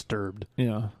get disturbed.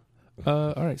 Yeah.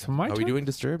 All right. So my Are turn. we doing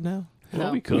Disturbed now? Well,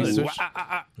 No. we could. We switch-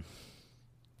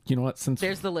 You know what? Since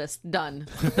There's the list. Done.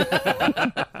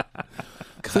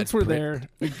 since we're prick. there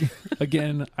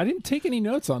again, I didn't take any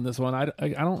notes on this one. I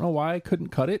don't know why I couldn't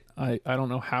cut it. I don't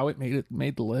know how it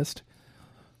made the list.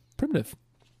 Primitive.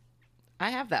 I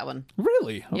have that one.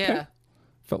 Really? Okay. Yeah.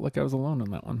 Felt like I was alone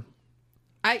on that one.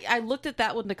 I looked at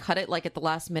that one to cut it like at the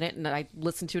last minute, and I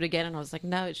listened to it again, and I was like,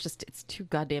 no, it's too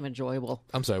goddamn enjoyable.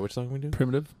 I'm sorry, which song are we doing?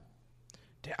 Primitive.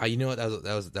 You know what? That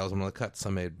was one of the cuts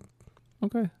I made.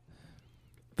 Okay.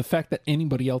 The fact that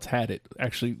anybody else had it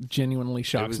actually genuinely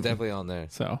shocks It was me. definitely on there.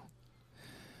 So,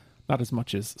 not as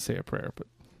much as Say a Prayer, but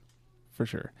for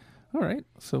sure. All right.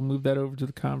 So move that over to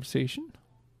the conversation.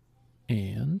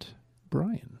 And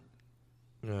Brian.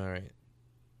 All right.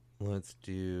 Let's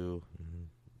do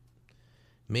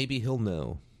Maybe He'll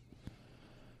Know.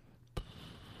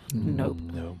 Nope.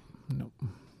 No. Nope.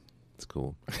 It's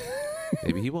cool.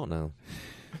 Maybe he won't know.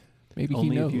 Maybe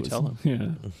Only he knows. if you tell him.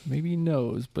 Yeah. Maybe he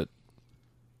knows, but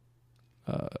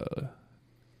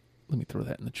let me throw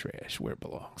that in the trash where it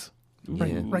belongs.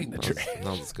 Right, Yeah. right in the I'll trash.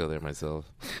 I'll just go there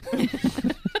myself.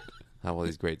 Have all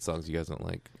these great songs you guys don't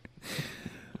like.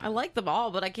 I like them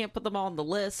all, but I can't put them all on the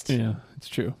list. Yeah, it's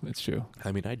true. It's true.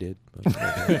 I mean, I did.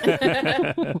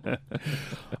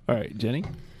 All right, Jenny.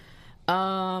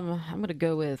 I'm gonna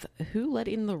go with "Who Let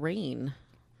in the Rain."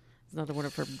 It's another one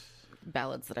of her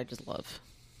ballads that I just love.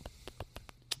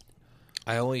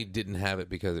 I only didn't have it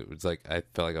because it was like I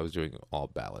felt like I was doing all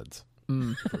ballads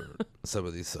for some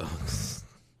of these songs.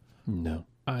 No.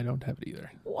 I don't have it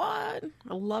either. What?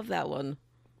 I love that one.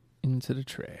 Into the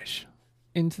trash.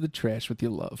 Into the trash with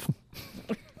your love.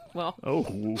 Well,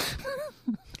 Oh,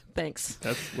 thanks.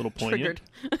 that's a little poignant.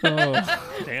 Triggered.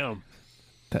 Oh, Damn.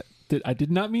 I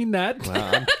did not mean that.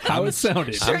 Wow, How it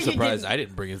sounded. Sure I'm you surprised didn't. I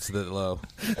didn't bring it to that low.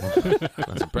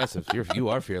 That's impressive. You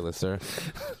are fearless, sir.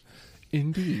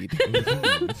 Indeed.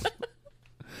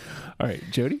 All right,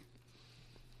 Jody.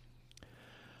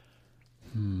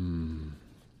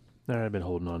 I've been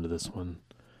holding on to this one.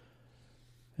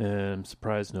 And I'm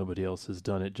surprised nobody else has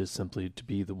done it just simply to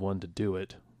be the one to do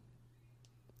it.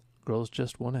 Girls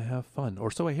just want to have fun.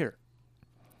 Or so I hear.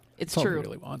 It's That's all we true.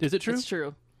 really want. Is it true? It's true.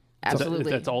 Is that-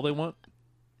 Absolutely. that's all they want?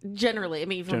 Generally, I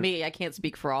mean, for me, I can't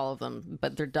speak for all of them,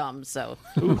 but they're dumb. So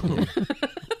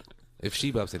If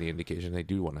Shebop's any indication, they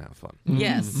do want to have fun.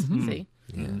 yes, see,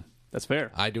 Yeah. That's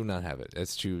fair. I do not have it.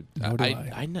 It's true. Nor do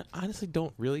I honestly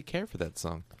don't really care for that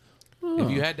song. If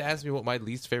you had to ask me what my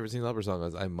least favorite Cyndi Lauper song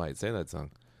was, I might say that song.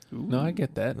 No, I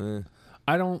get that. Eh.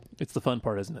 I don't. It's the fun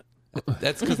part, isn't it?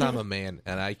 That's because I'm a man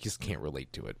and I just can't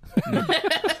relate to it.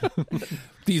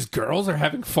 These girls are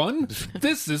having fun.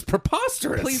 This is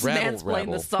preposterous. Please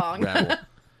mansplain the song. Rabble.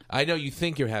 I know you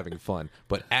think you're having fun,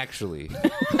 but actually,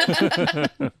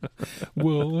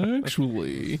 Well,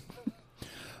 actually.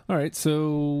 All right,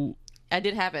 so I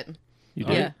did have it. You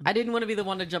did? Yeah, I didn't want to be the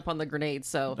one to jump on the grenade.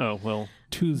 So Oh, well,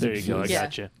 Tuesday. there you go. I Yeah.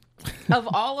 got you. of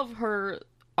all of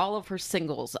her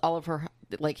singles, all of her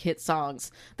like hit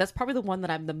songs, that's probably the one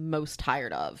that I'm the most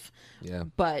tired of. yeah.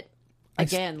 But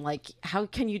again, like, how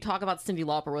can you talk about Cyndi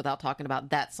Lauper without talking about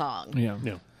that song? Yeah.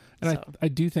 Yeah. And So. I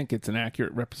do think it's an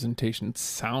accurate representation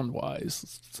sound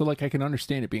wise. So, like, I can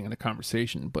understand it being in a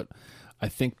conversation, but I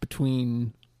think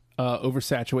between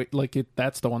Oversaturate, like,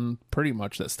 that's the one pretty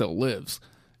much that still lives.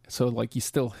 So, like, you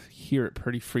still hear it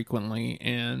pretty frequently.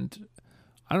 And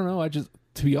I don't know.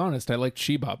 To be honest, I liked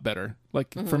Shebop better.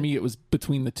 Like, for me, it was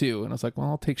between the two. And I was like, well,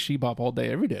 I'll take Shebop all day,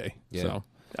 every day. Yeah. So,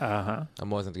 Uh-huh.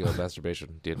 I'm always going to go with masturbation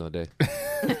at the end of the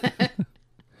day.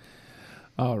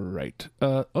 all right.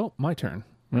 My turn,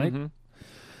 right?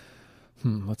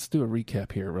 Let's do a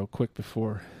recap here real quick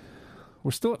before.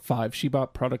 We're still at 5.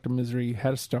 Shebop, Product of Misery,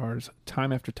 Head of Stars,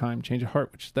 Time After Time, Change of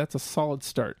Heart, which that's a solid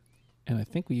start. And I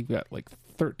think we've got like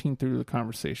 13 through the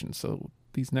conversation, so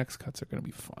these next cuts are going to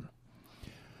be fun.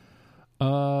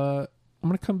 I'm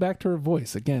going to come back to her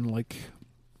voice again, like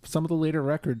some of the later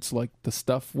records, like the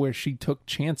stuff where she took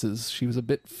chances. She was a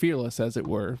bit fearless, as it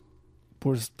were,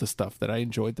 was the stuff that I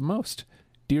enjoyed the most.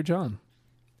 Dear John.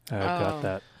 I got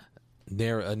that.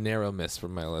 A narrow miss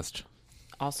from my list.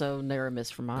 Also, narrow miss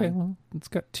for mine. Okay, well, it's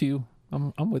got 2.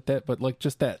 I'm with that, but like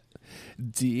just that,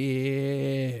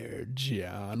 Dear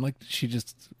John, like she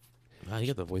just Wow, you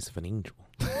got the voice of an angel.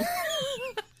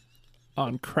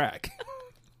 on crack.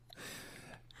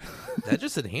 That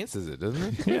just enhances it,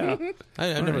 doesn't it? Yeah.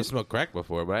 I've never smoked crack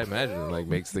before, but I imagine it like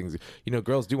makes things. You know,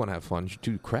 girls do want to have fun. You should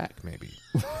do crack, maybe.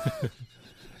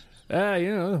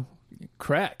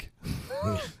 Crack.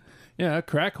 Yeah,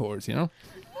 crack whores, you know.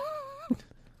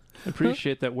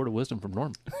 Appreciate that word of wisdom from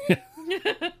Norm.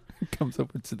 Comes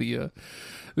over to the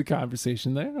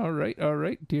conversation there. All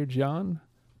right, Dear John,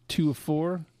 2 of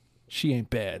 4. She ain't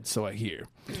bad, so I hear.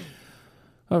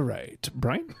 All right,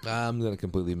 Brian, I'm gonna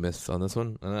completely miss on this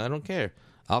one, and I don't care.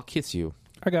 I'll kiss you.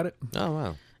 I got it. Oh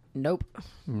wow, Nope.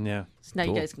 Yeah. So now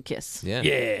Cool. you guys can kiss. yeah,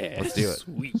 Yeah, let's do it.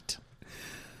 Sweet.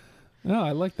 No,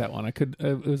 I like that one. I could.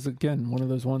 It was again one of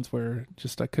those ones where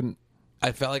just I couldn't.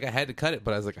 I felt like I had to cut it,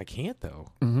 but I was like, I can't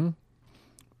though.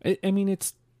 I mean,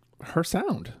 it's her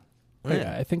sound.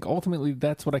 Yeah. I think ultimately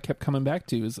that's what I kept coming back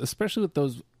to, is especially with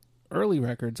those early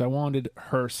records, I wanted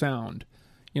her sound.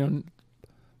 You know,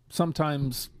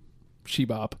 sometimes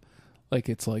Shebop, like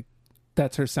it's like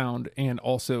that's her sound and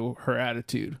also her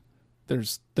attitude.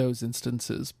 There's those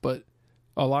instances, but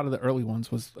a lot of the early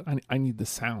ones was I need the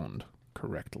sound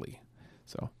correctly.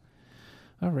 So,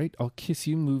 all right, I'll Kiss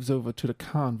You moves over to the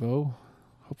convo.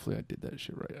 Hopefully I did that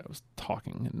shit right. I was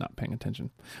talking and not paying attention.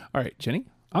 All right, Jenny,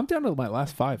 I'm down to my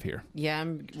last 5 here. Yeah,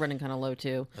 I'm running kind of low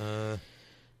too.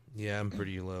 Yeah, I'm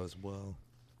pretty low as well.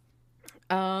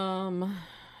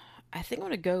 I think I'm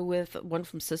gonna go with one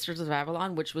from Sisters of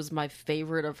Avalon, which was my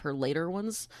favorite of her later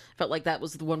ones. Felt like that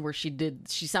was the one where she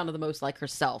sounded the most like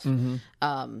herself.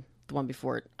 The one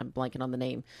before it, I'm blanking on the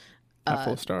name.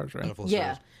 Full of Stars, right?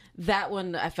 Yeah, that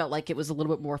one I felt like it was a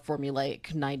little bit more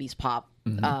formulaic 90s pop.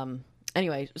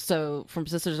 Anyway, so from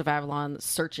Sisters of Avalon,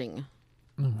 Searching.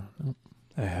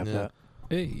 I have that.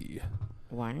 Hey.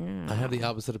 Wow. I have the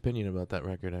opposite opinion about that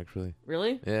record, actually.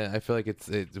 Really? Yeah, I feel like it's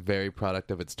a very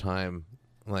product of its time.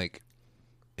 Like,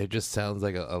 it just sounds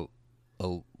like a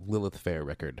Lilith Fair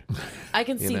record. I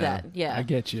can see know, that. Yeah. I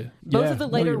get you. Both of the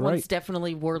later you're ones right.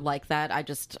 definitely were like that. I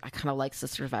kind of like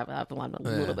Sisters of Avalon a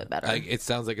little bit better. It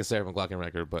sounds like a Sarah McLachlan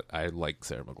record, but I like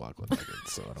Sarah McLachlan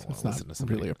records, so I don't want It's to not listen to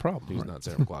somebody really a problem. who's right? not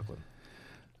Sarah McLachlan.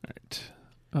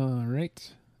 All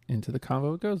right. Into the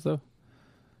convo it goes, though.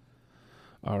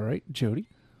 All right, Jody.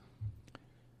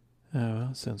 Well,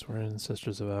 since we're in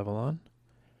Sisters of Avalon,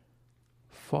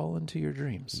 Fall Into Your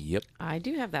Dreams. Yep. I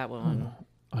do have that one.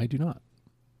 I do not.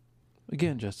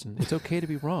 Again, Justin, it's okay to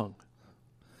be wrong.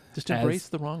 Just embrace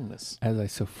the wrongness. As I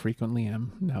so frequently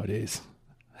am nowadays.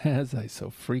 As I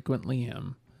so frequently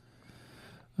am.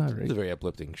 All It's a right. very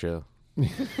uplifting show.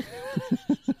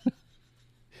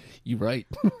 You're right.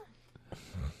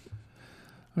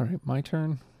 All right, my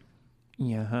turn.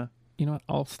 Yeah, huh? You know what?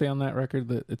 I'll stay on that record.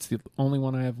 That it's the only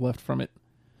one I have left from it.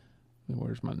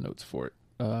 Where's my notes for it?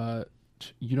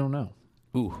 You don't know.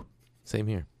 Ooh, same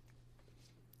here.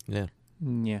 Yeah,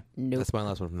 Yeah. Nope. that's my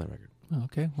last one from that record.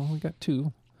 Okay, well we got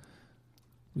two.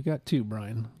 We got two,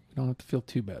 Brian. You don't have to feel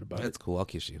too bad about That's cool. I'll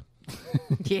kiss you.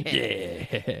 Yeah.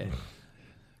 it. Yeah.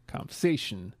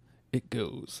 Conversation. It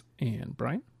goes. And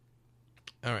Brian?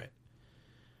 All right.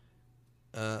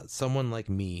 Someone Like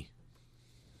Me.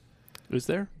 Is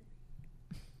there?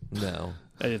 No.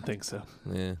 I didn't think so.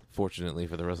 Yeah. Fortunately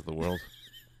for the rest of the world.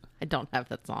 I don't have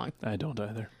that song. I don't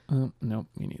either. No,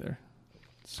 me neither.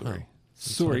 Sorry. Oh,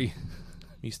 Sorry.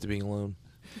 Used to being alone.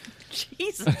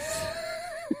 Jesus.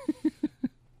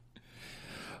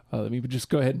 Let me just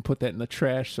go ahead and put that in the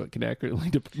trash so it can accurately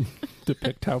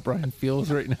depict how Brian feels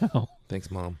right now. Thanks,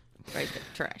 Mom. Right there.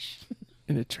 Trash.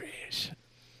 In the trash.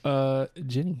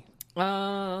 Jenny.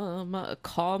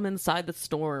 Calm Inside the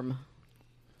Storm.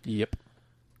 Yep.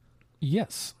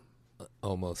 Yes.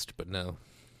 Almost, but no.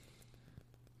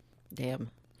 Damn.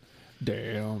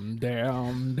 Damn.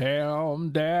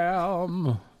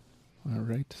 All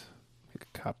right. Make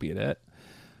a copy of that.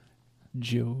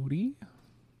 Jody.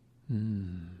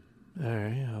 All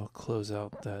right, I'll close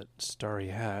out that Starry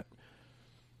Hat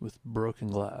with Broken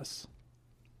Glass.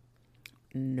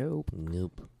 Nope.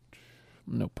 Nope.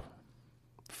 Nope.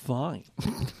 Fine.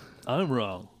 I'm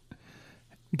wrong.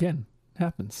 Again,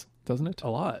 happens, doesn't it? A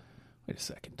lot. Wait a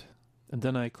second. And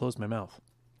then I closed my mouth.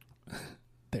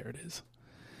 There it is.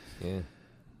 Yeah.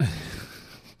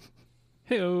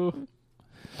 Hey-o.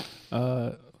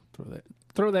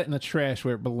 Throw that in the trash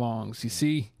where it belongs. You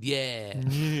see? Yeah.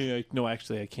 Yeah. No,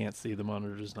 actually, I can't see. The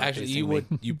monitor's not Actually, facing you me.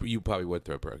 would. You probably would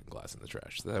throw Broken Glass in the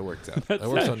trash. So that works out. That's That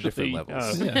works on different actually,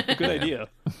 levels. Yeah. Good idea.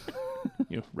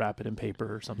 You wrap it in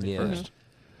paper or something Yeah. first.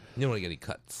 You don't want to get any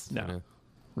cuts. No. You know?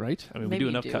 Right? I mean, Maybe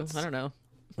we do you enough cuts. I don't know.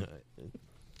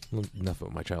 Enough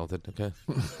of my childhood. Okay.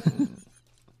 That's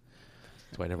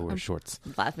why I never wear shorts.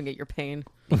 Laughing at your pain.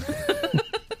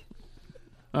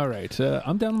 All right.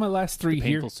 I'm down to my last three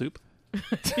here. Painful soup.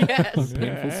 Yes.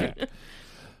 Painful soup.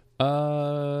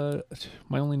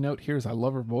 My only note here is I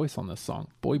love her voice on this song.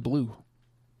 Boy Blue.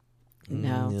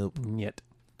 No. Nope. Yet.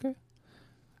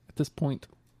 At this point,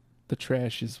 the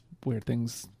trash is where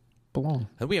things belong.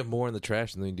 And we have more in the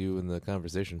trash than we do in the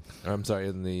conversation. Or, I'm sorry,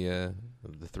 in the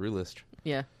through list.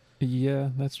 Yeah. Yeah,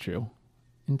 that's true.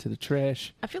 Into the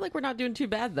trash. I feel like we're not doing too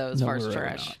bad though, as No, far we're as really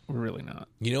trash. not. We're really not.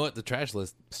 You know what? The trash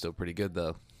list is still pretty good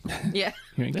though. Yeah.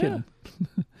 You ain't Yeah. kidding.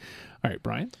 All right,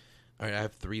 Brian. All right, I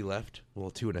have 3 left. Well,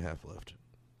 2.5 left.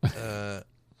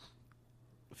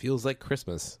 Feels Like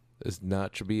Christmas is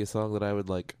not should be a song that I would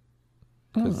like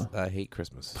because I hate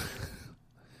Christmas.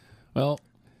 Well,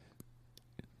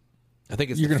 I think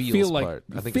it's you're the gonna feels feel like part.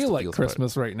 I think feel it's the like feels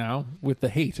Christmas right now with the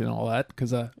hate and all that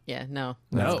because Yeah. No.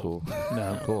 Part. That's No. cool.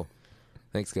 No. Cool.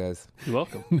 Thanks, guys. You're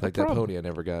welcome. Like that problem. pony I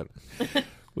never got.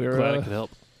 we're Glad I could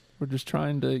help. we're just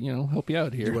trying to help you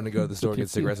out here. You want to go to the store and Look get at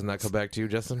cigarettes and not come back to you,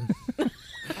 Justin?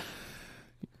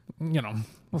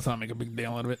 Let's not make a big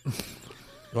deal out of it.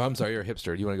 Well, I'm sorry, you're a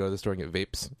hipster. Do you want to go to the store and get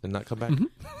vapes and not come back?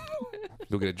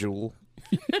 Go get a Juul.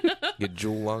 Get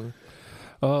Juul Long.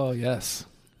 Oh yes,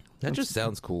 That just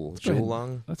sounds cool. go Juul ahead.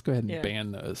 Long. let's go ahead and Yeah.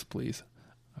 ban those, please.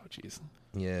 Oh jeez,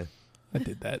 Yeah, I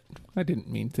did that. I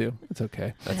didn't mean to. It's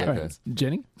okay. that's It All okay. right,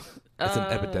 Jenny. It's an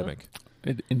epidemic.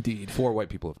 Indeed. 4 white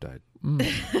people have died.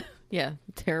 Yeah.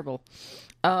 Terrible.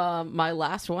 My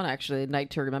last one actually,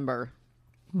 Night to Remember.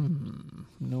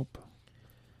 Nope.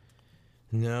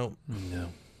 No. No.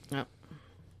 Oh.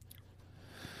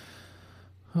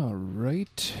 All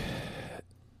right,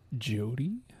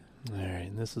 Jody. All right,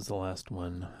 and this is the last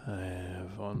one I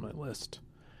have on my list.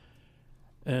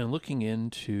 And looking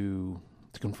into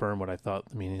to confirm what I thought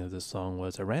the meaning of this song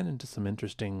was, I ran into some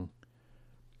interesting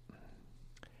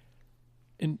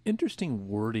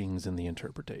wordings in the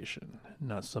interpretation,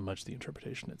 not so much the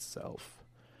interpretation itself.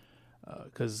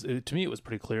 Because to me, it was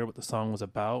pretty clear what the song was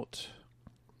about.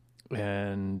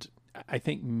 And I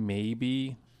think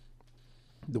maybe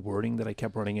the wording that I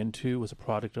kept running into was a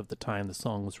product of the time the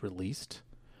song was released.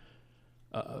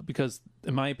 Because,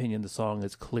 in my opinion, the song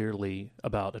is clearly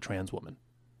about a trans woman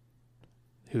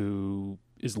who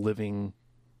is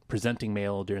presenting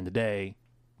male during the day,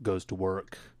 goes to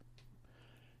work,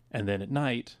 and then at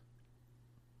night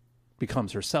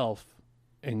becomes herself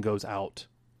and goes out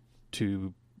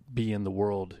to be in the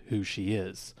world who she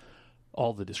is.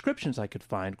 All the descriptions I could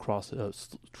find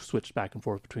switched back and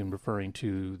forth between referring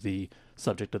to the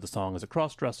subject of the song as a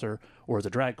cross-dresser or as a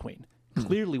drag queen.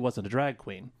 Clearly wasn't a drag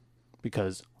queen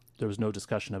because there was no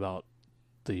discussion about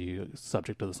the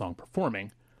subject of the song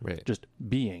performing. Right. just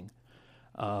being.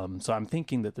 So I'm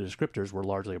thinking that the descriptors were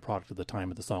largely a product of the time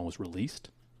that the song was released,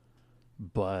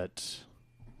 but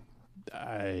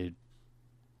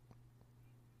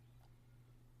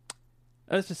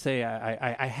let's just say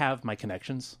I have my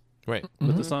connections Right.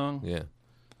 with the song. Yeah.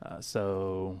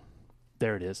 So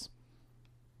there it is.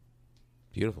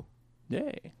 Beautiful.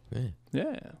 Yay. Yeah.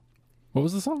 Yeah. What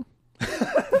was the song?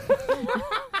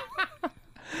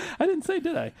 I didn't say,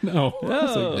 did I? No.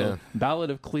 Oh, yeah. Ballad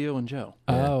of Cleo and Joe.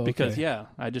 Oh, Because, okay. yeah,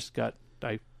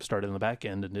 I started in the back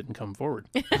end and didn't come forward.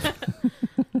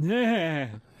 Yeah.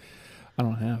 I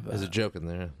don't have There's a that. joke in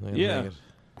there. Yeah.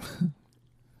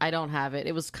 I don't have it.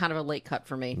 It was kind of a late cut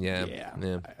for me. Yeah. Yeah.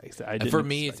 Yeah. I And didn't for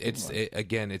me, expect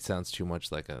again, it sounds too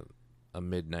much like a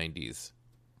mid '90s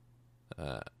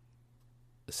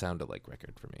sounded like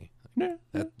record for me. Yeah.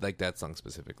 Like that song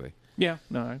specifically. Yeah.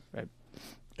 No, I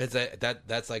It's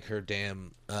that's like her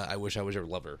damn. I wish I was your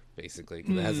lover, basically,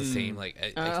 because it has the same like.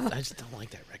 I just don't like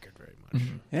that record very much.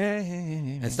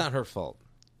 yeah. It's not her fault,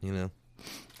 you know.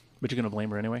 But you're going to blame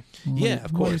her anyway? Yeah,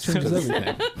 of Money course. changes 'cause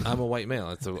everything. I'm a white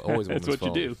male. It's always a That's woman's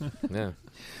what you fault. do. Yeah, Well,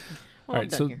 All right, I'm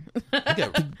done so- here. I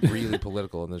get really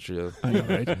political in this show. I know,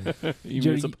 right? Even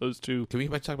Jody- as opposed to... Can we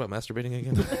talk about masturbating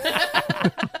again?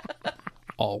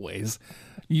 Always.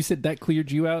 You said that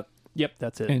cleared you out, Yep,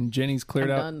 that's it. and Jenny's cleared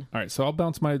I'm out. done. All right, so I'll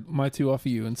bounce my two off of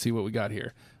you and see what we got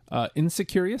here.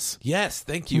 Insecurious. Yes,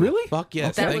 thank you. Really? Fuck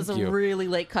yes, That thank was a you. really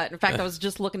late cut. In fact, I was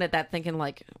just looking at that thinking,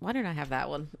 like, why didn't I have that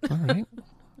one? All right,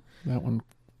 that one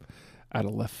out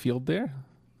of left field there.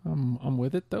 I'm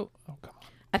with it though. Oh come on.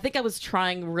 I think I was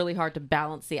trying really hard to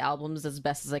balance the albums as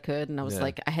best as I could, and I was Yeah.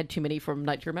 like, I had too many from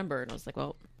Night to Remember, and I was like,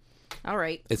 well, all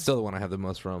right. It's still the one I have the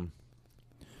most from.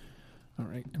 All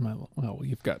right, well,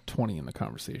 you've got 20 in the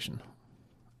conversation,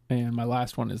 and my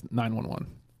last one is 911.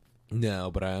 No,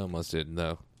 but I almost did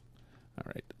though. All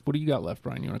right, what do you got left,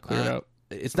 Brian? You want to clear it out?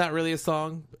 It's not really a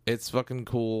song. It's fucking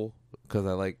cool because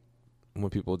I like when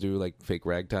people do like fake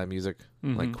ragtime music,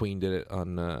 like Queen did it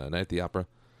on Night at the Opera.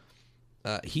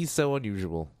 He's so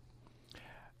unusual.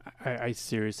 I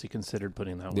seriously considered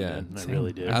putting that one Yeah, in. I same.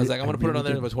 really did. I was like, I'm I gonna put it on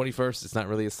really there on the 21st. It's not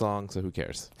really a song, so who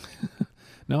cares?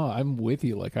 No, I'm with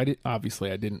you. Like I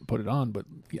didn't put it on, but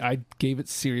I gave it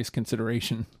serious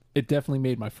consideration. It definitely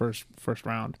made my first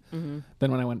round. Mm-hmm.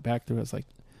 Then when I went back through, I was like,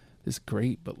 "This is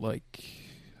great," but like,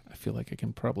 I feel like I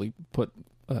can probably put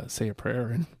 "Say a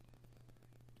Prayer" in.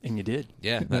 And you did.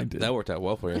 Yeah, I did. that worked out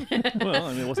well for you. Well, I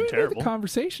mean, it We wasn't had terrible. the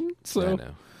conversation. I So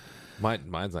know.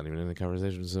 Mine's not even in the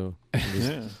conversation, so I'm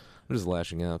Yeah. just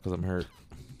lashing out because I'm hurt.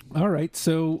 all right,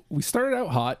 so we started out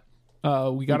hot.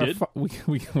 We got did?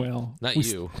 well, Not we,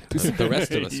 you. The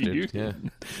rest of us You did. Yeah.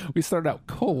 We started out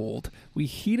cold. We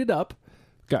heated up.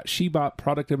 Got She-Bop,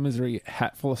 Product of Misery,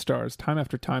 Hat Full of Stars, Time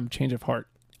After Time, Change of Heart,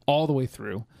 all the way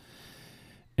through.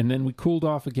 And then we cooled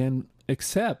off again,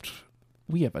 except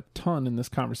we have a ton in this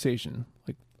conversation,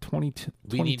 like 20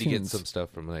 We need to get tunes. some stuff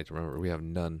from Night to Remember. We have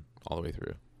none all the way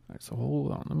through. All right, so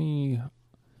hold on. Let me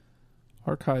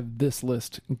archive this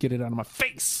list and get it out of my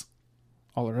face.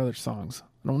 All our other songs.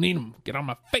 I don't need them. Get on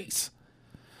my face.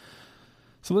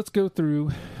 So let's go through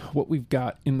what we've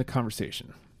got in the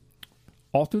conversation.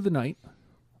 All Through the Night.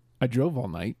 I Drove All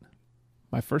Night.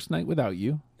 My First Night Without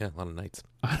You. Yeah, a lot of nights.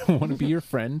 I Don't Want to Be Your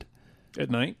Friend. At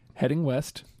night, Heading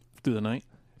West. through the night,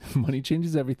 Money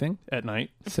Changes Everything. at night,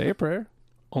 Say a Prayer.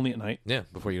 only at night. Yeah,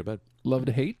 before you go to bed. Love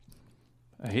to Hate.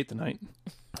 I hate the night.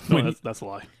 No, When- that's a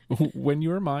lie. When You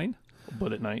Were Mine.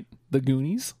 But at night, The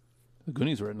Goonies. the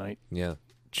Goonies were at night. Yeah.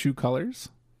 True Colors.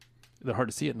 They're hard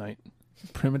to see at night.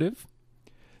 Primitive.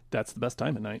 That's the best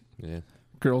time at night. Yeah.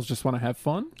 Girls Just Want to Have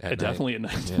Fun. At night. Definitely at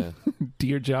night. Yeah.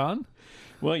 Dear John.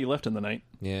 Well, you left in the night.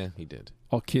 Yeah, he did.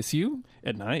 I'll Kiss You.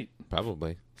 At night,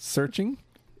 Probably. Searching.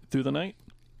 through the night.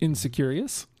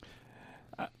 Insecurious.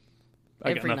 I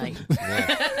Every got nothing. night.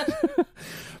 Yeah.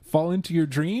 Fall Into Your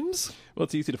Dreams. Well,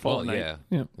 it's easy to fall Well, at night. yeah.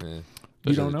 Yeah. Yeah. You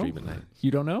Especially don't the know? Dream at night.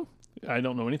 You don't know? I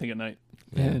don't know anything at night.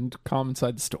 Yeah. And Calm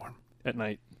Inside the Storm. At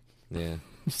night. Yeah.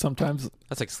 Sometimes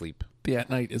That's like sleep. the at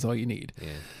night is all you need. Yeah.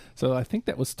 So I think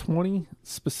that was 20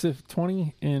 specific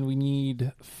 20 and we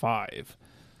need 5.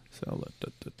 So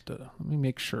let me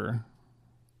make sure.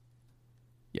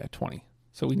 Yeah, 20.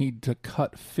 So we need to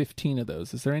cut 15 of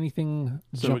those. Is there anything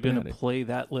So we're jumping going at to it? play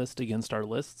that list against our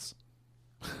lists.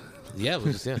 Yeah,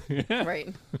 we'll just, yeah.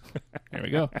 Right. There we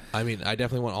go. I mean, I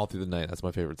definitely want All Through the Night. That's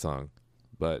my favorite song.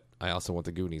 But I also want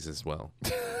the Goonies as well.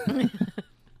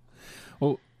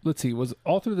 Well, let's see. Was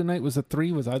All Through the Night was a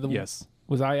 3? Was I the Yes.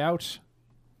 Was I out?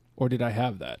 Or did I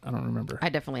have that? I don't remember. I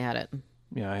definitely had it.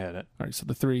 Yeah, I had it. All right, so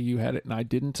the 3 you had it and I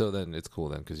didn't. So then it's cool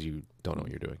then because you don't know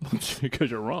what you're doing. Because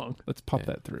you're wrong. Let's pop Yeah.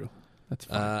 that through. That's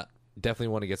fine. definitely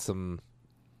want to get some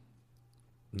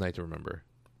Night to Remember.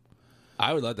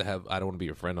 I would love to have I Don't Want to Be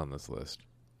Your Friend on this list.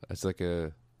 It's like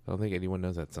I don't think anyone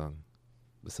knows that song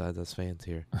besides us fans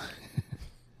here.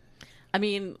 I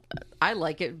mean, I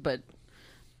like it, but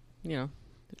you know,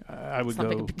 I would let's not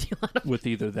make go a big deal out of it. with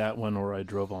either that one or I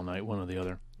Drove All Night, one or the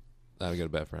other. I would go to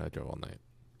bed for I Drove All Night.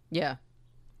 Yeah,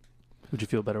 Would you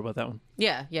feel better about that one?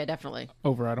 yeah, definitely.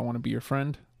 Over I Don't Want to Be Your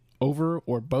Friend? Over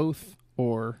or both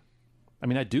or... I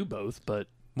mean, I do both, but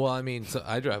Well, I mean, so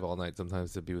I drive all night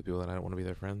sometimes to be with people that I don't want to be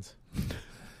their friends.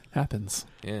 Happens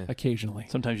Yeah, occasionally.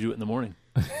 sometimes you do it in the morning.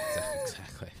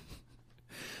 exactly.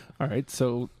 All right,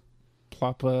 so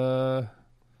plop that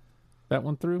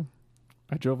one through.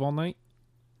 I Drove All Night.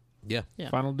 Yeah. Yeah.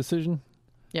 Final decision.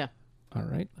 Yeah. All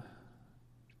right.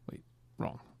 Wait,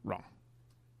 wrong.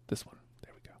 This one.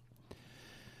 There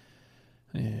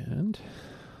we go. And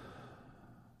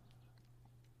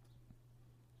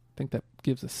I think that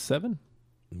gives us 7.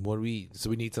 What do we? So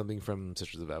we need something from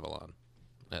Sisters of Avalon,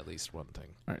 at least one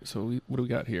thing. All right, so what do we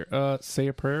got here? Say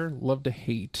a Prayer, Love to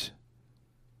Hate,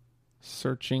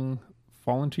 Searching,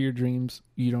 Fall Into Your Dreams,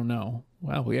 You Don't Know.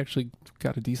 Wow, we actually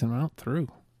got a decent amount through.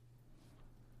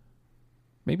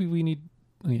 Maybe we need,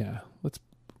 let's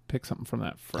pick something from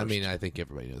that first. I mean, I think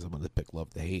everybody knows I'm going to pick Love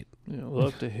to Hate. You know,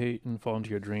 Love to Hate and Fall Into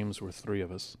Your Dreams were 3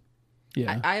 of us.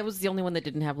 yeah. I was the only one that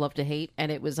didn't have Love to Hate,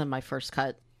 and it was on my first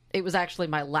cut. It was actually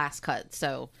my last cut,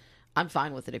 so I'm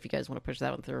fine with it if you guys want to push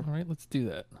that one through. All right, let's do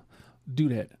that. Do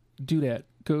that.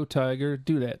 Go, Tiger.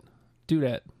 Do that.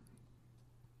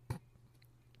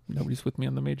 Nobody's with me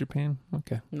on the major pain?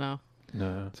 Okay, No.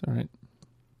 No. it's all right.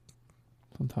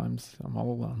 Sometimes I'm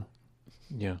all alone.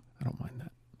 Yeah. I don't mind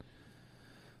that.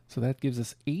 So that gives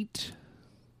us 8.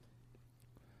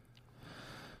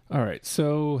 All right,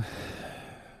 so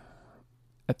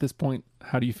at this point,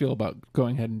 how do you feel about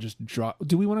going ahead and just drop?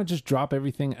 Do we want to just drop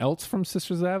everything else from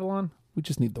Sisters of Avalon? We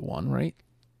just need the one, right?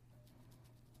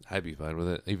 I'd be fine with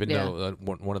it, even Yeah. though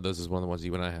one of those is one of the ones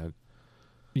you and I had.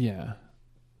 Yeah.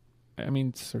 I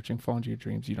mean, Searching, Fall Into Your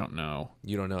Dreams, You Don't Know.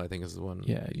 You Don't Know, I think is the one.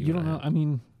 Yeah, you don't and I know. had. I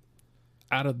mean,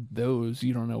 out of those,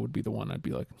 You Don't Know would be the one I'd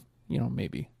be like,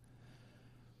 maybe.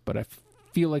 But I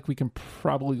feel like we can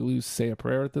probably lose Say a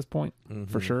Prayer at this point,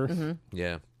 for Mhm. sure. Mm-hmm.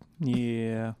 Yeah.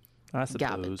 Yeah. I suppose.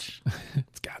 Garbage.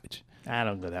 It's garbage. I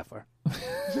don't go that far.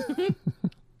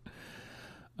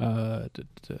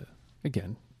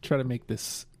 Again, try to make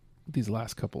these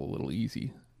last couple a little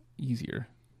easier.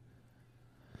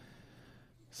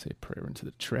 Say a prayer into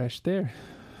the trash there.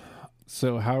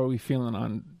 So how are we feeling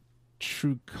on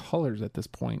True Colors at this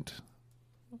point?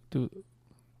 What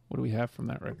do we have from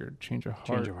that record? Change of Heart.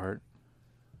 Change of Heart.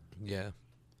 Yeah.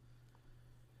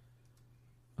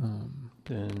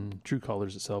 Then True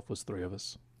Colors itself was 3 of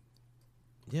us.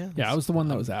 Yeah. Yeah, I was the one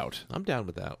that was out. I'm down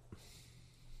with that.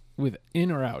 With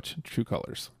in or out True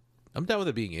Colors. I'm down with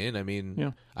it being in. I mean,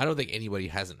 Yeah. I don't think anybody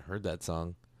hasn't heard that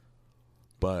song,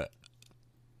 but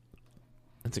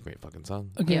it's a great fucking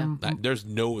song. Again, There's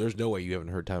no way you haven't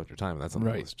heard Time After Time. That's on the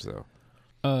Right. list. So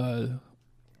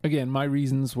again, my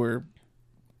reasons were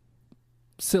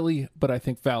silly, but I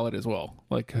think valid as well.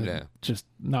 Like Yeah. just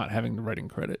not having the writing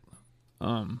credit.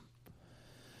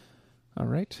 All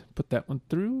right, put that one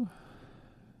through.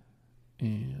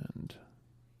 And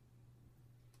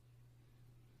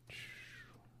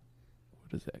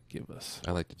what does that give us?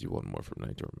 I like to do one more from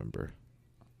Night to Remember.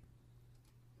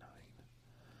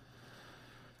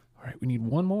 All right, we need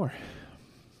one more.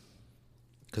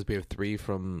 Because we have 3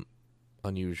 from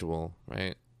Unusual,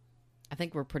 right? I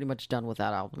think we're pretty much done with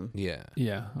that album. Yeah.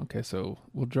 Yeah, okay, so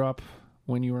we'll drop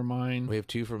When You Were Mine. We have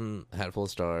 2 from Hatful of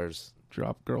Stars.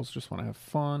 Drop Girls Just Want to Have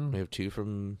Fun. We have 2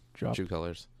 from Drop True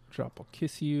Colors. Drop I'll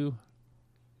Kiss You.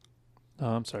 Oh,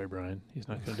 I'm sorry, Brian. He's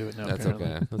not going to do it now. That's apparently.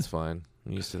 okay. That's fine.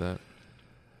 I'm used to that.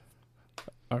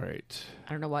 All right.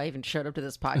 I don't know why I even showed up to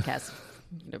this podcast.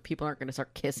 People aren't going to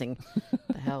start kissing.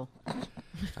 The hell?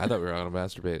 I thought we were going to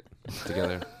masturbate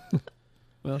together.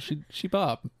 Well, she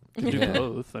Bob. Could do Yeah.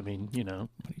 both. I mean, you know.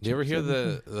 Do you ever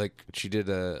hear she did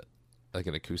an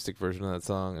acoustic version of that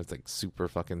song? It's like super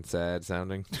fucking sad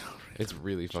sounding. It's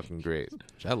really fucking great.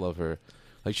 I love her.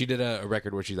 Like she did a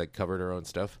record where she like covered her own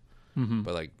stuff, Mm-hmm.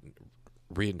 but like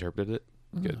reinterpreted it.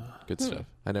 Good stuff.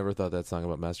 I never thought that song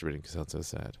about masturbating could sound so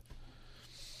sad.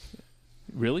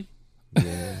 Really?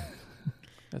 Yeah.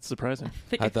 That's surprising.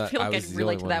 I I thought feel I like was I'd the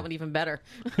relate only to that one. one even better.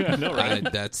 I know, right?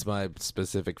 That's my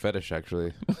specific fetish,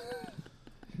 actually.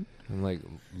 I'm like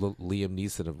Liam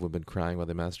Neeson of women crying while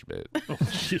they masturbate. Oh,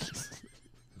 jeez.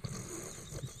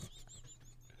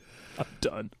 I'm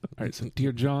done. All right, so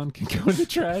Dear John can go in the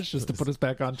trash just to put us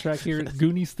back on track here.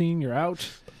 Goonies theme, you're out.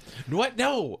 What?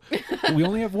 No. We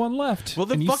only have one left. Well,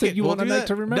 then and you fuck said it. you We'll want a do night that.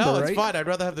 to remember, No, right? it's fine. I'd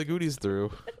rather have the Goonies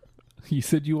through. You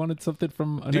said you wanted something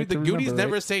from a Dude, night the to Goonies remember,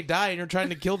 never right? say die, and you're trying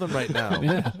to kill them right now.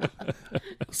 Yeah.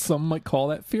 Some might call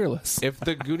that fearless. If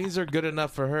the Goonies are good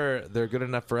enough for her, they're good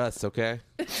enough for us, okay?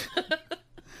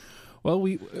 Well,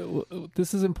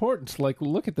 this is important. Like,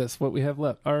 look at this. What we have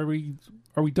left. Are we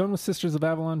done with Sisters of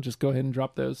Avalon? Just go ahead and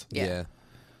drop those. Yeah.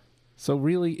 So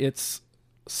really, it's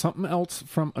something else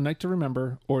from A Night to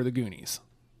Remember or the Goonies.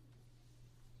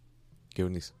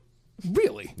 Goonies.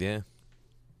 Really? Yeah.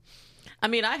 I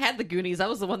mean, I had the Goonies. I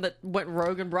was the one that went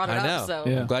rogue and brought it I know. up. So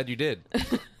Yeah. I'm glad you did.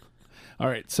 All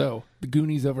right. So the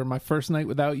Goonies over My First Night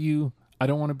Without You. I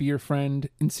Don't Want to Be Your Friend.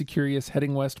 Insecurious.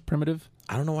 Heading West. Primitive.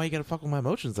 I don't know why you gotta fuck with my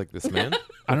emotions like this, man.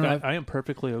 I don't know. I am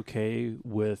perfectly okay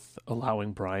with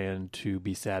allowing Brian to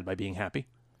be sad by being happy.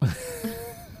 I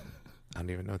don't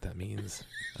even know what that means.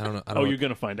 I don't know. I don't Oh, know you're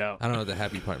gonna find out. I don't know what the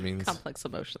happy part means. complex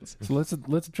emotions. So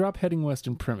let's drop Heading West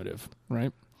and Primitive,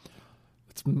 right?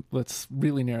 Let's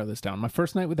really narrow this down. My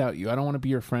First Night Without You. I Don't Want to Be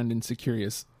Your Friend.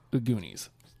 Insecurious. The Goonies.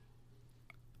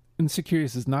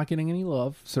 Insecurious is not getting any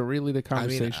love, so really the I mean,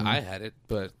 conversation, I had it,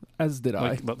 but as did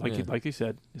I. Like you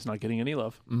said, it's not getting any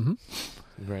love.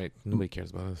 right, nobody cares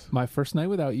about us. My First Night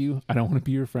Without You. I Don't Want to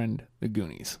Be Your Friend. The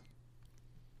Goonies.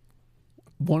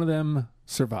 One of them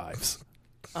survives.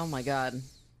 Oh my god.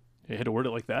 You had to word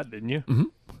it like that, didn't you?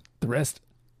 The rest,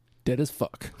 dead as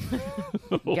fuck.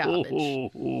 Garbage.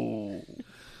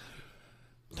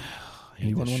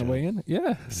 Anyone want to weigh in?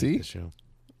 Yeah. See, The show.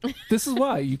 this is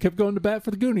why you kept going to bat for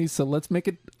the Goonies. So let's make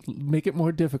it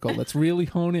more difficult. Let's really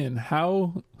hone in.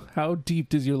 How deep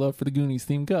does your love for the Goonies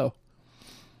theme go?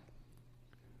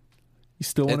 You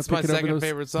still want It's to my pick it over second those?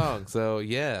 favorite song, so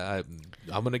yeah,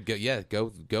 I'm gonna go. Yeah,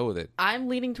 go with it. I'm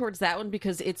leaning towards that one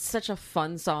because it's such a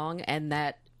fun song, and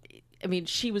that, I mean,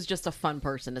 she was just a fun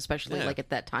person, especially Yeah. like at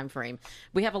that time frame.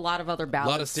 We have a lot of other A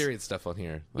ballads. lot of serious stuff on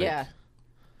here. Like, Yeah,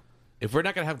 If we're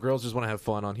not gonna have girls just want to have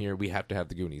fun on here, we have to have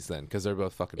the Goonies then, because they're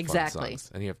both fucking Exactly. fun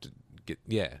songs, and you have to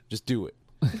just do it.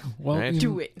 Well, Right? you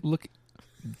Do know, it. Look,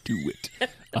 do it.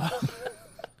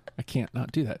 I can't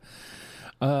not do that.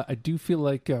 I do feel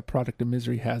like Product of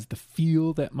Misery has the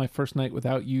feel that My First Night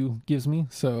Without You gives me.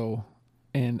 So,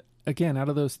 and again, out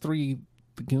of those three,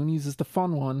 the Goonies is the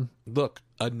fun one. Look,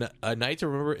 a Night to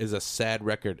Remember is a sad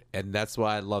record, and that's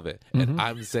why I love it. And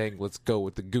I'm saying, let's go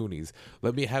with the Goonies.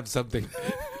 Let me have something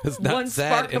that's not One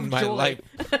sad spark in of my joy. life.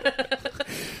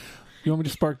 You want me to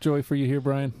spark joy for you here,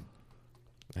 Brian?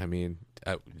 I mean,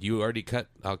 you already cut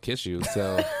 "I'll Kiss You,"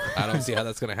 so I don't see how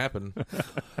that's gonna happen.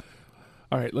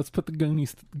 All right, let's put the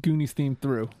Goonies theme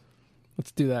through.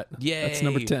 Let's do that. Yay! That's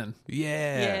number 10.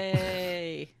 Yeah.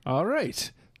 yay! All right.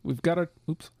 We've got our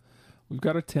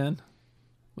 10.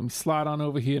 Let me slide on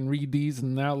over here and read these,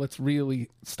 and now let's really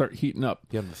start heating up.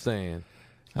 You understand?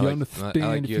 You understand, I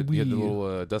like if you you had the will.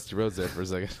 little Dusty Rhodes there for a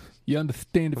second. You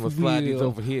understand if We'll you slide these will.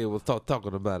 over here. We'll start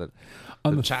talking about it.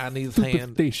 On The the Chinese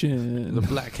hand, Superstation. the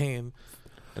black hand,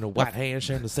 and a white hand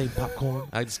sharing the same popcorn.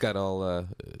 I just got all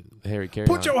Harry Carey.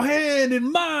 Put your hand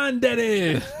in mine,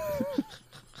 Daddy.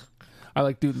 I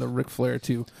like doing the Ric Flair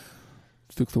too.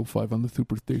 605 on the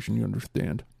Superstation. You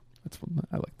understand? That's what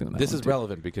I like doing. That This one is too.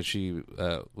 relevant because she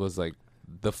was like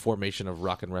the formation of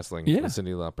rock and wrestling Yeah. with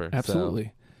Cyndi Lauper.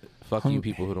 Absolutely. So, fuck you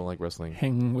people who don't like wrestling.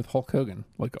 Hanging with Hulk Hogan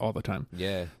like all the time.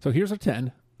 Yeah, So here's our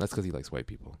 10. that's because he likes white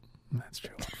people That's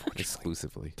true. Unfortunately.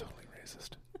 exclusively. Totally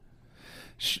racist.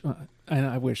 And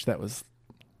I wish that was.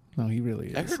 No, he really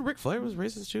is. I heard Ric Flair was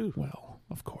racist too. Well,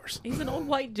 of course. He's an old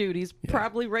white dude. He's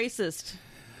probably racist.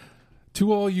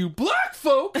 To all you black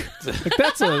folk, like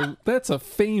that's a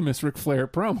famous Ric Flair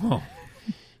promo.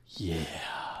 Yeah.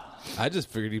 I just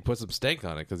figured he put some stank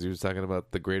on it because he was talking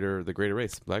about the greater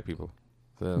race, black people.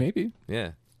 So Maybe.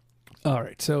 yeah, All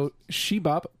right. So She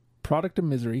Bop, Product of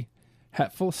Misery,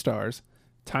 Hatful of Stars,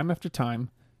 Time After Time,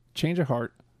 Change of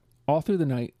Heart, All Through the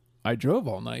Night, I Drove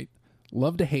All Night,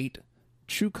 Love to Hate,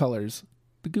 True Colors,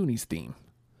 the Goonies theme.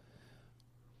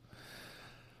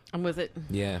 I'm with it.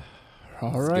 yeah.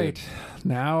 All That's right. good.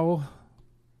 Now,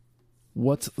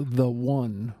 what's the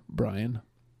one, Brian?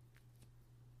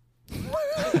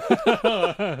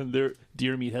 They're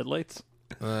deer meat headlights.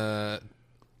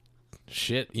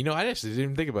 Shit. You know, I actually didn't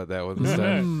even think about that one this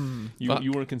time. Fuck.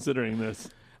 You weren't considering this.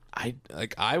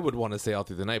 I would want to say All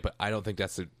Through the Night, but I don't think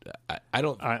that's I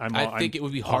don't. I'm think it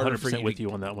would be harder for 100% you with to,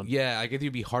 you on that one. Yeah, I think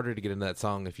it'd be harder to get into that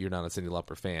song if you're not a Cyndi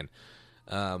Lauper fan.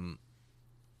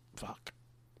 Fuck.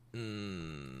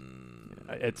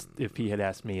 It's if he had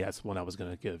asked me, that's one I was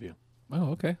going to give you.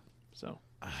 Oh, okay. So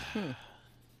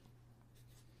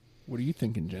What are you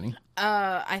thinking, Jenny?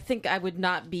 I think I would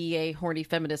not be a horny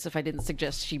feminist if I didn't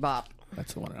suggest She Bop.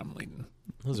 That's the one I'm leaning.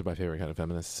 Those are my favorite kind of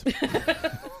feminists.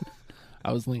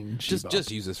 I was leaning She Bop.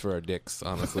 Just use us for our dicks,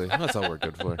 honestly. That's all we're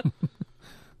good for.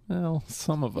 Well,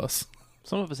 some of us.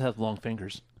 Some of us have long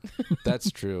fingers.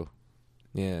 That's true.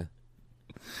 Yeah.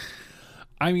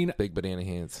 I mean, Big banana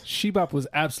hands. She Bop was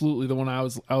absolutely the one I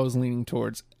was leaning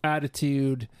towards.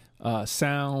 Attitude,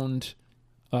 sound,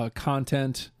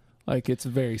 content. Like, it's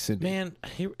very Cindy. Man,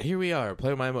 here we are.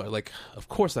 Play my like. Of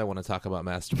course, I want to talk about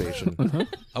masturbation.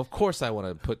 Of course, I want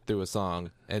to put through a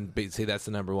song and say that's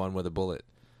the number one with a bullet.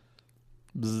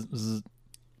 Bzz, bzz.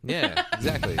 Yeah,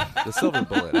 exactly. The silver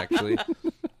bullet, actually.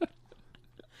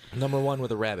 Number one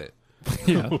with a rabbit.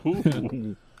 Yeah.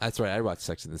 That's right. I watch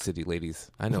Sex in the City, ladies.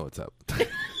 I know what's up.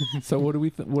 So what are we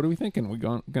thinking? We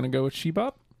gonna go with She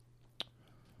Bop,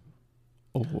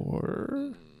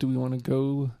 or do we want to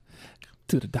go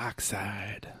to the dark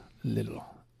side, a little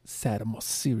sadder, more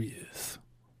serious?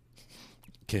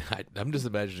 I'm just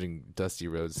imagining Dusty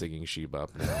Rhodes singing She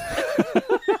Bop now.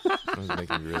 It's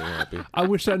making me really happy. I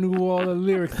wish I knew all the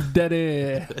lyrics,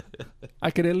 Daddy.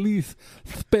 I could at least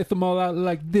spit them all out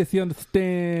like this. You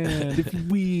understand, if you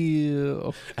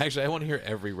will. Actually, I want to hear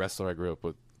every wrestler I grew up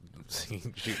with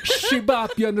singing She Bop. She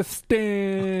Bop, you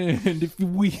understand, if you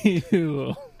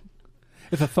will.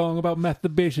 It's a song about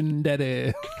masturbation,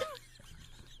 Daddy.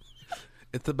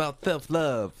 It's about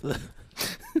self-love.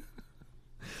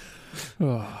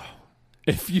 Oh,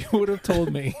 if you would have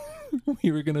told me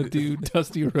we were gonna do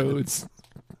Dusty Rhodes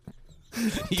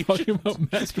talking about You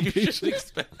masturbation, should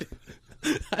expect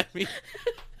it. I mean,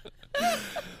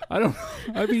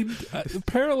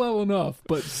 parallel enough,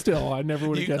 but still, I never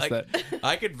would have guessed that.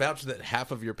 I could vouch that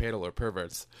half of your panel are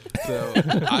perverts. So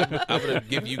I'm going to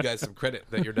give you guys some credit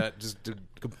that you're not just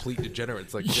complete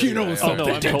degenerates. Like You know I are. something.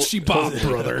 I'm Did She Bop,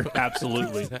 brother.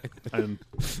 Absolutely.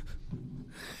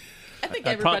 I think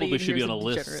I everybody probably in should be here on a is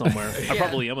list degenerate. somewhere. I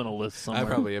probably am on a list somewhere. I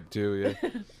probably am too. Yeah,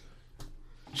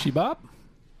 She Bop?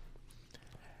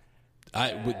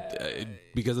 I would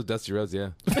because of Dusty Rhodes.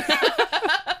 Yeah,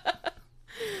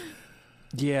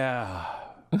 Yeah.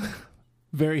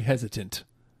 Very hesitant.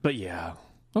 But yeah.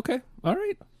 Okay, all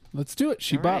right. Let's do it.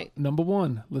 She All Bop, right. number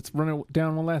one. Let's run it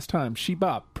down one last time. She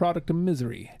Bop, Product of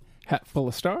Misery, Hat Full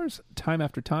of Stars, Time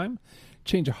After Time,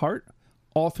 Change of Heart,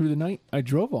 All Through the Night, I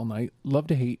Drove All Night, Love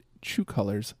to Hate, True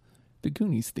Colors, the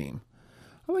Goonies theme.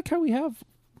 I like how we have,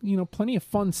 plenty of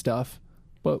fun stuff,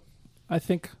 but I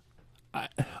think, I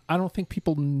don't think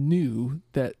people knew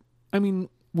that,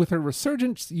 with her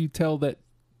resurgence, you tell that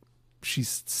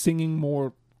she's singing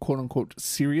more quote unquote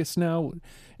serious now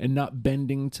and not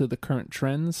bending to the current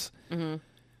trends. Mm-hmm.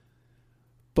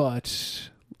 But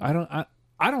I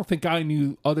don't think I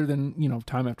knew, other than,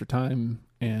 Time After Time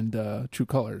and True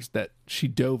Colors, that she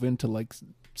dove into like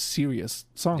serious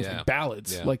songs, Yeah. like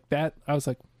ballads Yeah. like that. I was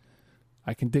like,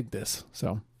 I can dig this.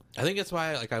 So I think that's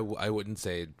why I wouldn't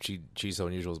say She's So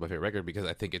Unusual is my favorite record, because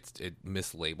I think it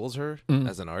mislabels her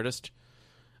as an artist.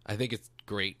 I think it's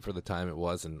great for the time it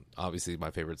was, and obviously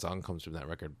my favorite song comes from that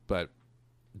record, but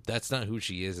that's not who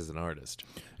she is as an artist.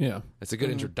 yeah, It's a good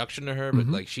introduction to her, but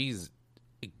like she's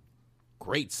a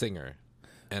great singer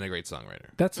and a great songwriter.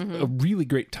 that's a really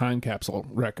great time capsule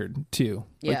record too.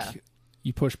 Yeah. Like,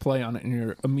 you push play on it and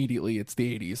you're immediately, it's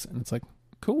the 80s, and it's like,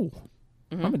 cool.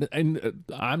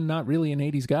 I'm not really an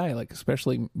 80s guy, like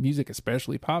especially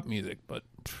pop music, but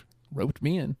roped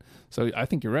me in. So I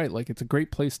think you're right. Like, it's a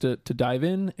great place to dive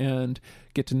in and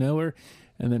get to know her,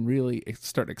 and then really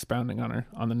start expounding on her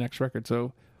on the next record.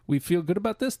 So we feel good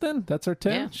about this then? That's our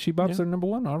 10. Yeah. She Bop's our number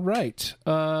one. All right.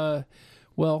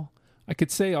 Well, I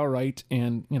could say all right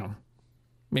and,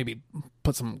 maybe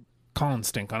put some Colin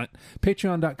stink on it.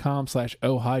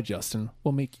 Patreon.com/Oh Hi Justin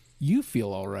will make you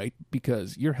feel all right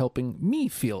because you're helping me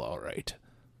feel all right.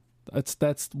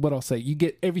 That's what I'll say. You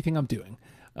get everything I'm doing.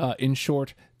 In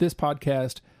short, this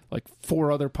podcast, like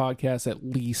 4 other podcasts at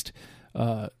least,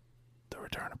 the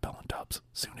return of Bell and Tubbs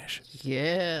soonish.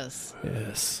 Yes.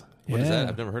 Yes. What is that?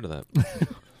 I've never heard of that.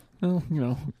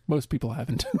 Well, most people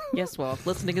haven't. Yes, well,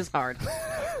 listening is hard.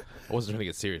 I wasn't trying to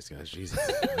get serious, guys. Jesus.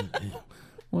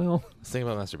 Well, Let's think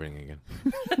about masturbating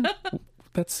again.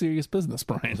 that's serious business,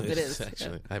 Brian. It is.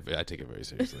 Actually, I take it very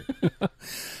seriously.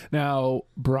 Now,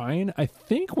 Brian, I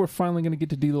think we're finally going to get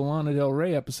to do the Lana Del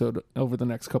Rey episode over the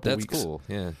next couple That's weeks. cool.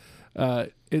 Yeah.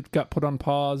 It got put on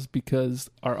pause because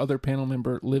our other panel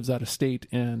member lives out of state,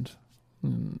 and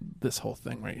this whole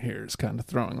thing right here is kind of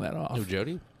throwing that off. Oh,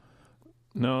 Jody?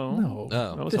 No. No.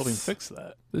 Oh. I was helping fix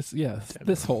that.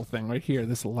 This whole thing right here,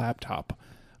 this laptop,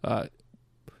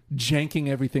 janking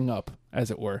everything up,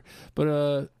 as it were.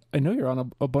 But I know you're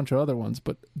on a bunch of other ones,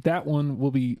 but that one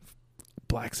will be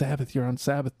Black Sabbath. You're on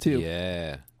Sabbath too.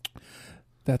 Yeah.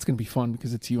 That's going to be fun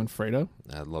because it's you and Fredo.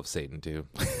 I love Satan too.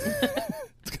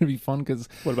 It's going to be fun because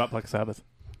What about Black Sabbath?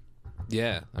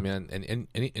 Yeah, I mean, and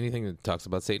anything that talks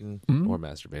about Satan Mm-hmm. or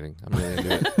masturbating, I'm really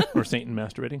into it. Or Satan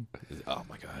masturbating? Oh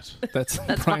my gosh, that's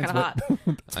That's Brian's fucking hot.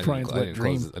 That's Brian's wet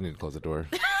dream. I need to close the door.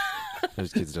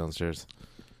 There's kids downstairs.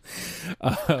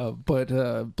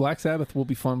 But Black Sabbath will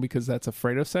be fun because that's a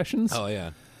Fredo sessions. Oh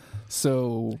yeah,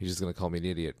 So he's just gonna call me an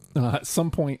idiot. at some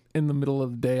point in the middle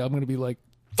of the day, I'm going to be like,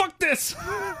 "Fuck this,"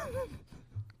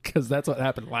 because that's what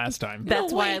happened last time.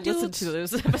 That's No why way, I listened dudes. to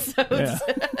those episodes.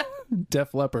 Yeah.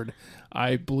 Def Leppard,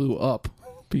 I blew up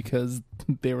because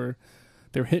they were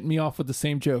hitting me off with the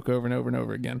same joke over and over and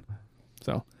over again.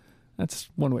 So that's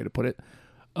one way to put it.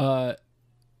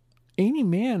 Amy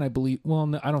Mann, I believe. Well,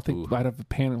 no, I don't think I'd have a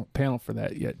panel for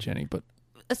that yet, Jenny. But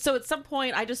So at some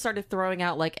point, I just started throwing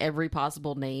out like every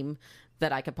possible name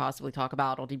that I could possibly talk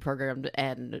about on Deprogrammed,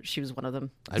 and she was one of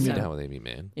them. I'd be So, down with Amy,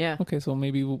 man. Yeah. okay, so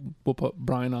maybe we'll put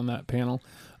Brian on that panel.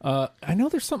 I know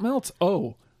there's something else.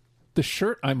 Oh, the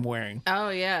shirt I'm wearing, Oh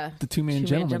yeah. the Two-Man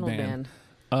Gentleman Band.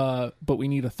 Band. But we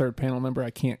need a third panel member.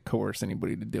 I can't coerce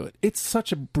anybody to do it. It's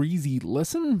such a breezy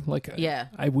listen. Like, Yeah.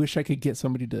 I wish I could get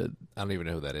somebody to. I don't even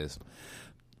know who that is.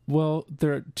 Well,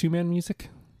 they're two-man music.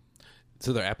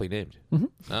 So they're aptly named.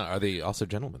 Are they also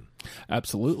gentlemen?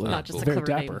 Absolutely, Not just a very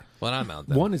clever name. dapper. Well, I'm out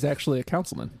then. One is actually a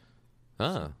councilman.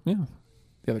 Ah, Yeah,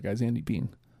 the other guy's Andy Bean.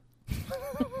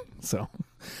 So,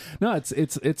 no, it's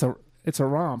a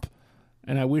romp,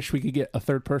 and I wish we could get a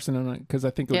third person on it because I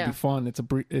think it would Yeah. be fun.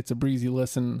 It's a breezy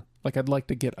listen. Like, I'd like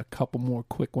to get a couple more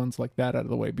quick ones like that out of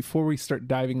the way before we start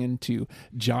diving into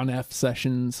John F.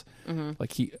 sessions.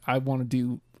 Like I want to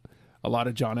do a lot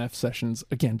of John F. sessions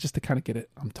again, just to kind of get it.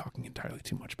 I'm talking entirely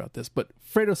too much about this, but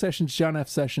Fredo sessions, John F.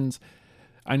 sessions.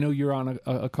 I know you're on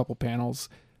a couple panels.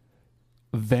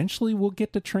 Eventually, we'll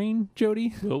get to Train,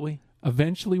 Jody. Will we?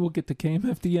 Eventually, we'll get to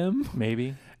KMFDM,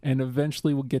 Maybe. and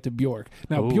eventually, we'll get to Bjork.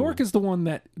 Now, Ooh. Bjork is the one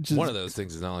that just one of those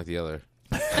things is not like the other.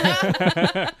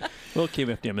 Well,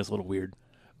 KMFDM is a little weird.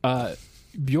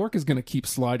 Bjork is going to keep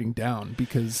sliding down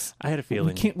because I had a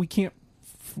feeling. we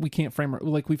can't frame her.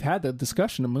 Like, we've had the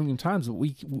discussion a million times, but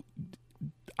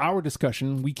our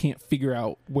discussion, we can't figure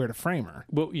out where to frame her.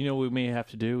 What we may have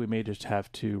to do, we may just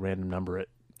have to random number it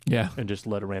Yeah. and just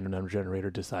let a random number generator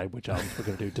decide which albums we're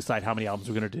going to do, decide how many albums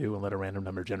we're going to do, and let a random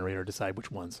number generator decide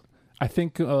which ones. I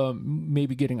think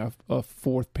maybe getting a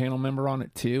fourth panel member on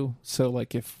it too. So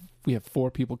like if we have four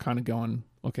people kind of going,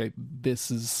 okay, this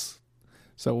is.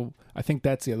 So I think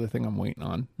that's the other thing I'm waiting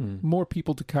on. More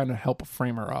people to kind of help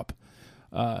frame her up.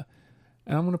 And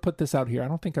I'm going to put this out here. I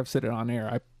don't think I've said it on air.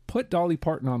 I put Dolly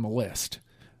Parton on the list,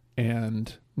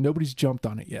 and nobody's jumped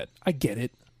on it yet. I get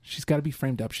it. She's got to be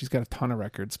framed up. She's got a ton of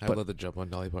records. I'd But love to jump on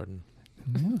Dolly Parton.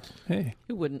 hey,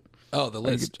 Who wouldn't? Oh, the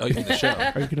list. Oh, you mean the show?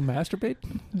 are you going to masturbate?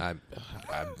 I'm,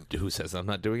 who says I'm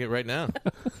not doing it right now?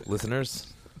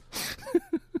 Listeners?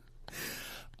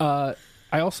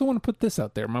 I also want to put this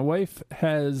out there. My wife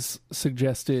has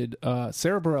suggested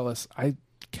Sarah Bareilles. I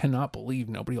cannot believe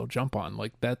nobody will jump on.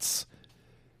 Like,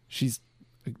 she's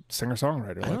a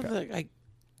singer-songwriter. I don't think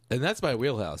and that's my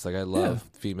wheelhouse. Like, I love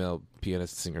female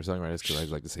pianist, singer-songwriters because I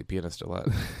like to say pianist a lot.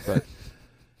 But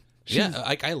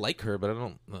yeah, I like her, but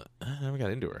I never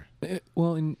got into her.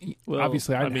 Well,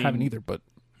 obviously I mean- haven't either, but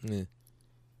Yeah.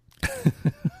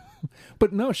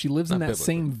 but no, she lives in Not that biblically.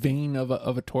 same vein of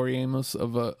a Tori Amos,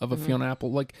 of a Fiona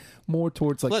Apple, like more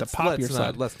towards like the poppier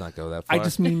side. Let's not go that far. I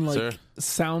just mean like sir.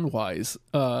 sound wise,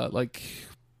 like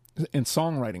and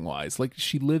songwriting wise, like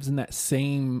she lives in that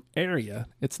same area.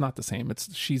 It's not the same.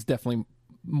 She's definitely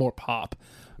more pop.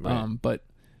 Right. But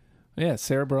yeah,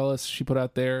 Sarah Bareilles, she put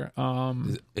out there.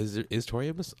 Is Tori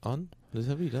Amos on?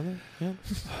 Have you done that yet?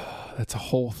 That's a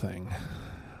whole thing,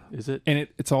 Is it? and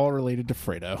it's all related to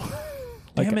Fredo.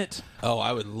 Damn it. Oh,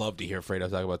 I would love to hear Fredo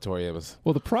talk about Tori Amos.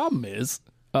 Well, the problem is,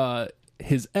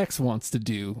 his ex wants to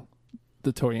do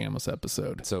the Tori Amos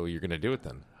episode. So you're gonna do it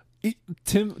then?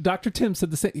 Dr. Tim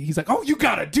said the same. He's like, "Oh, you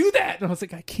gotta do that," and I was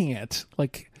like, "I can't."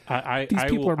 Like, these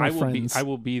people are my friends. I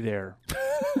will be there.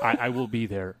 I will be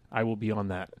there. I will be on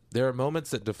that. There are moments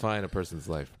that define a person's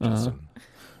life, Justin.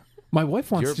 my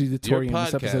wife wants to do the Tori your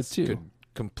Amos episode podcast too. could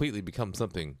completely become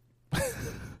something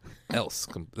else.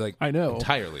 Like I know.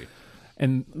 entirely.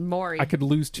 And Maury. I could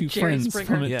lose two Jerry friends Springer.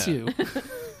 from it Yeah. too.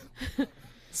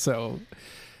 So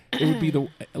it would be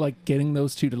getting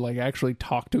those two to like actually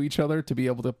talk to each other to be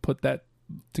able to put that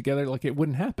together. Like, it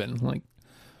wouldn't happen. Like,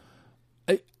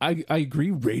 I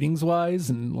agree ratings wise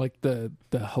and like the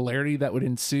hilarity that would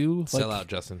ensue. Sell like, out,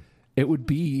 Justin. It would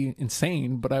be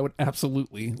insane, but I would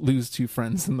absolutely lose 2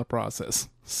 friends in the process.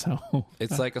 So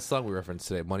It's like a song we referenced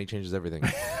today. Money changes everything.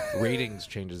 Ratings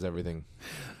changes everything.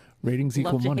 ratings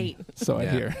equal Love to money. hate. So I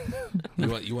Yeah. hear. You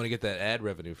want to get that ad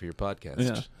revenue for your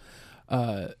podcast.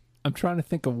 Yeah. I'm trying to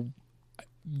think of.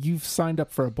 You've signed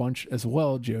up for a bunch as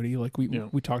well, Jody. Like we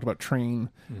talked about Train.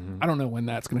 I don't know when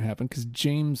that's going to happen because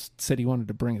James said he wanted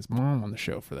to bring his mom on the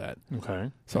show for that.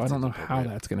 Okay. So I don't know how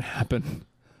that's going to happen,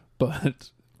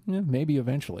 but maybe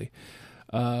eventually.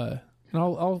 And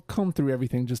I'll comb through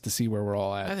everything just to see where we're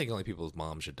all I at. think only people's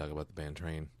moms should talk about the band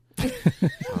Train.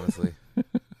 Honestly.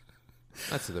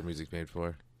 That's what their music's made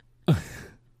for. I'm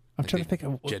trying to think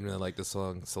of Genuinely like the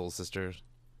song Soul Sisters.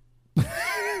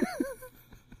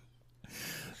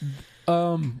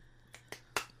 what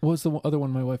was the other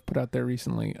one my wife put out there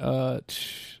recently?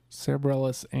 Sarah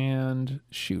Bareilles and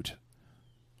shoot,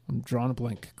 I'm drawing a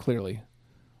blank. Clearly,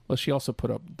 well, she also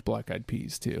put up the Black Eyed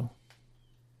Peas too.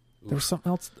 There was something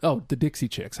else. Oh, the Dixie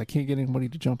Chicks. I can't get anybody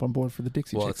to jump on board for the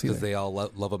Dixie Well, Chicks it's because either. they all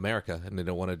love America and they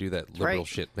don't want to do that liberal right.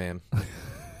 shit, man.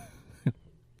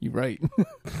 You're right.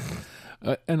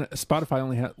 And Spotify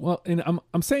only has and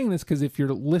I'm saying this because if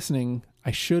you're listening, I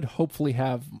should hopefully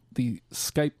have the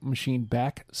Skype machine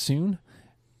back soon.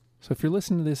 So if you're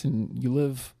listening to this and you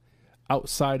live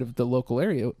outside of the local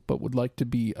area but would like to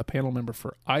be a panel member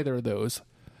for either of those,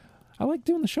 I like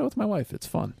doing the show with my wife. It's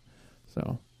fun.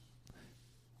 So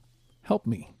help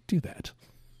me do that.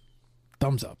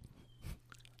 Thumbs up.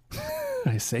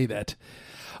 I say that.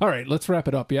 All right, let's wrap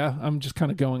it up. Yeah, I'm just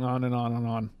kind of going on and on and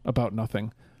on about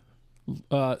nothing.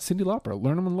 Cyndi Lauper,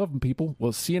 learn them and love them, people.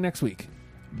 We'll see you next week.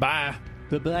 Bye.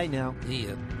 Bye-bye now.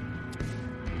 Yeah.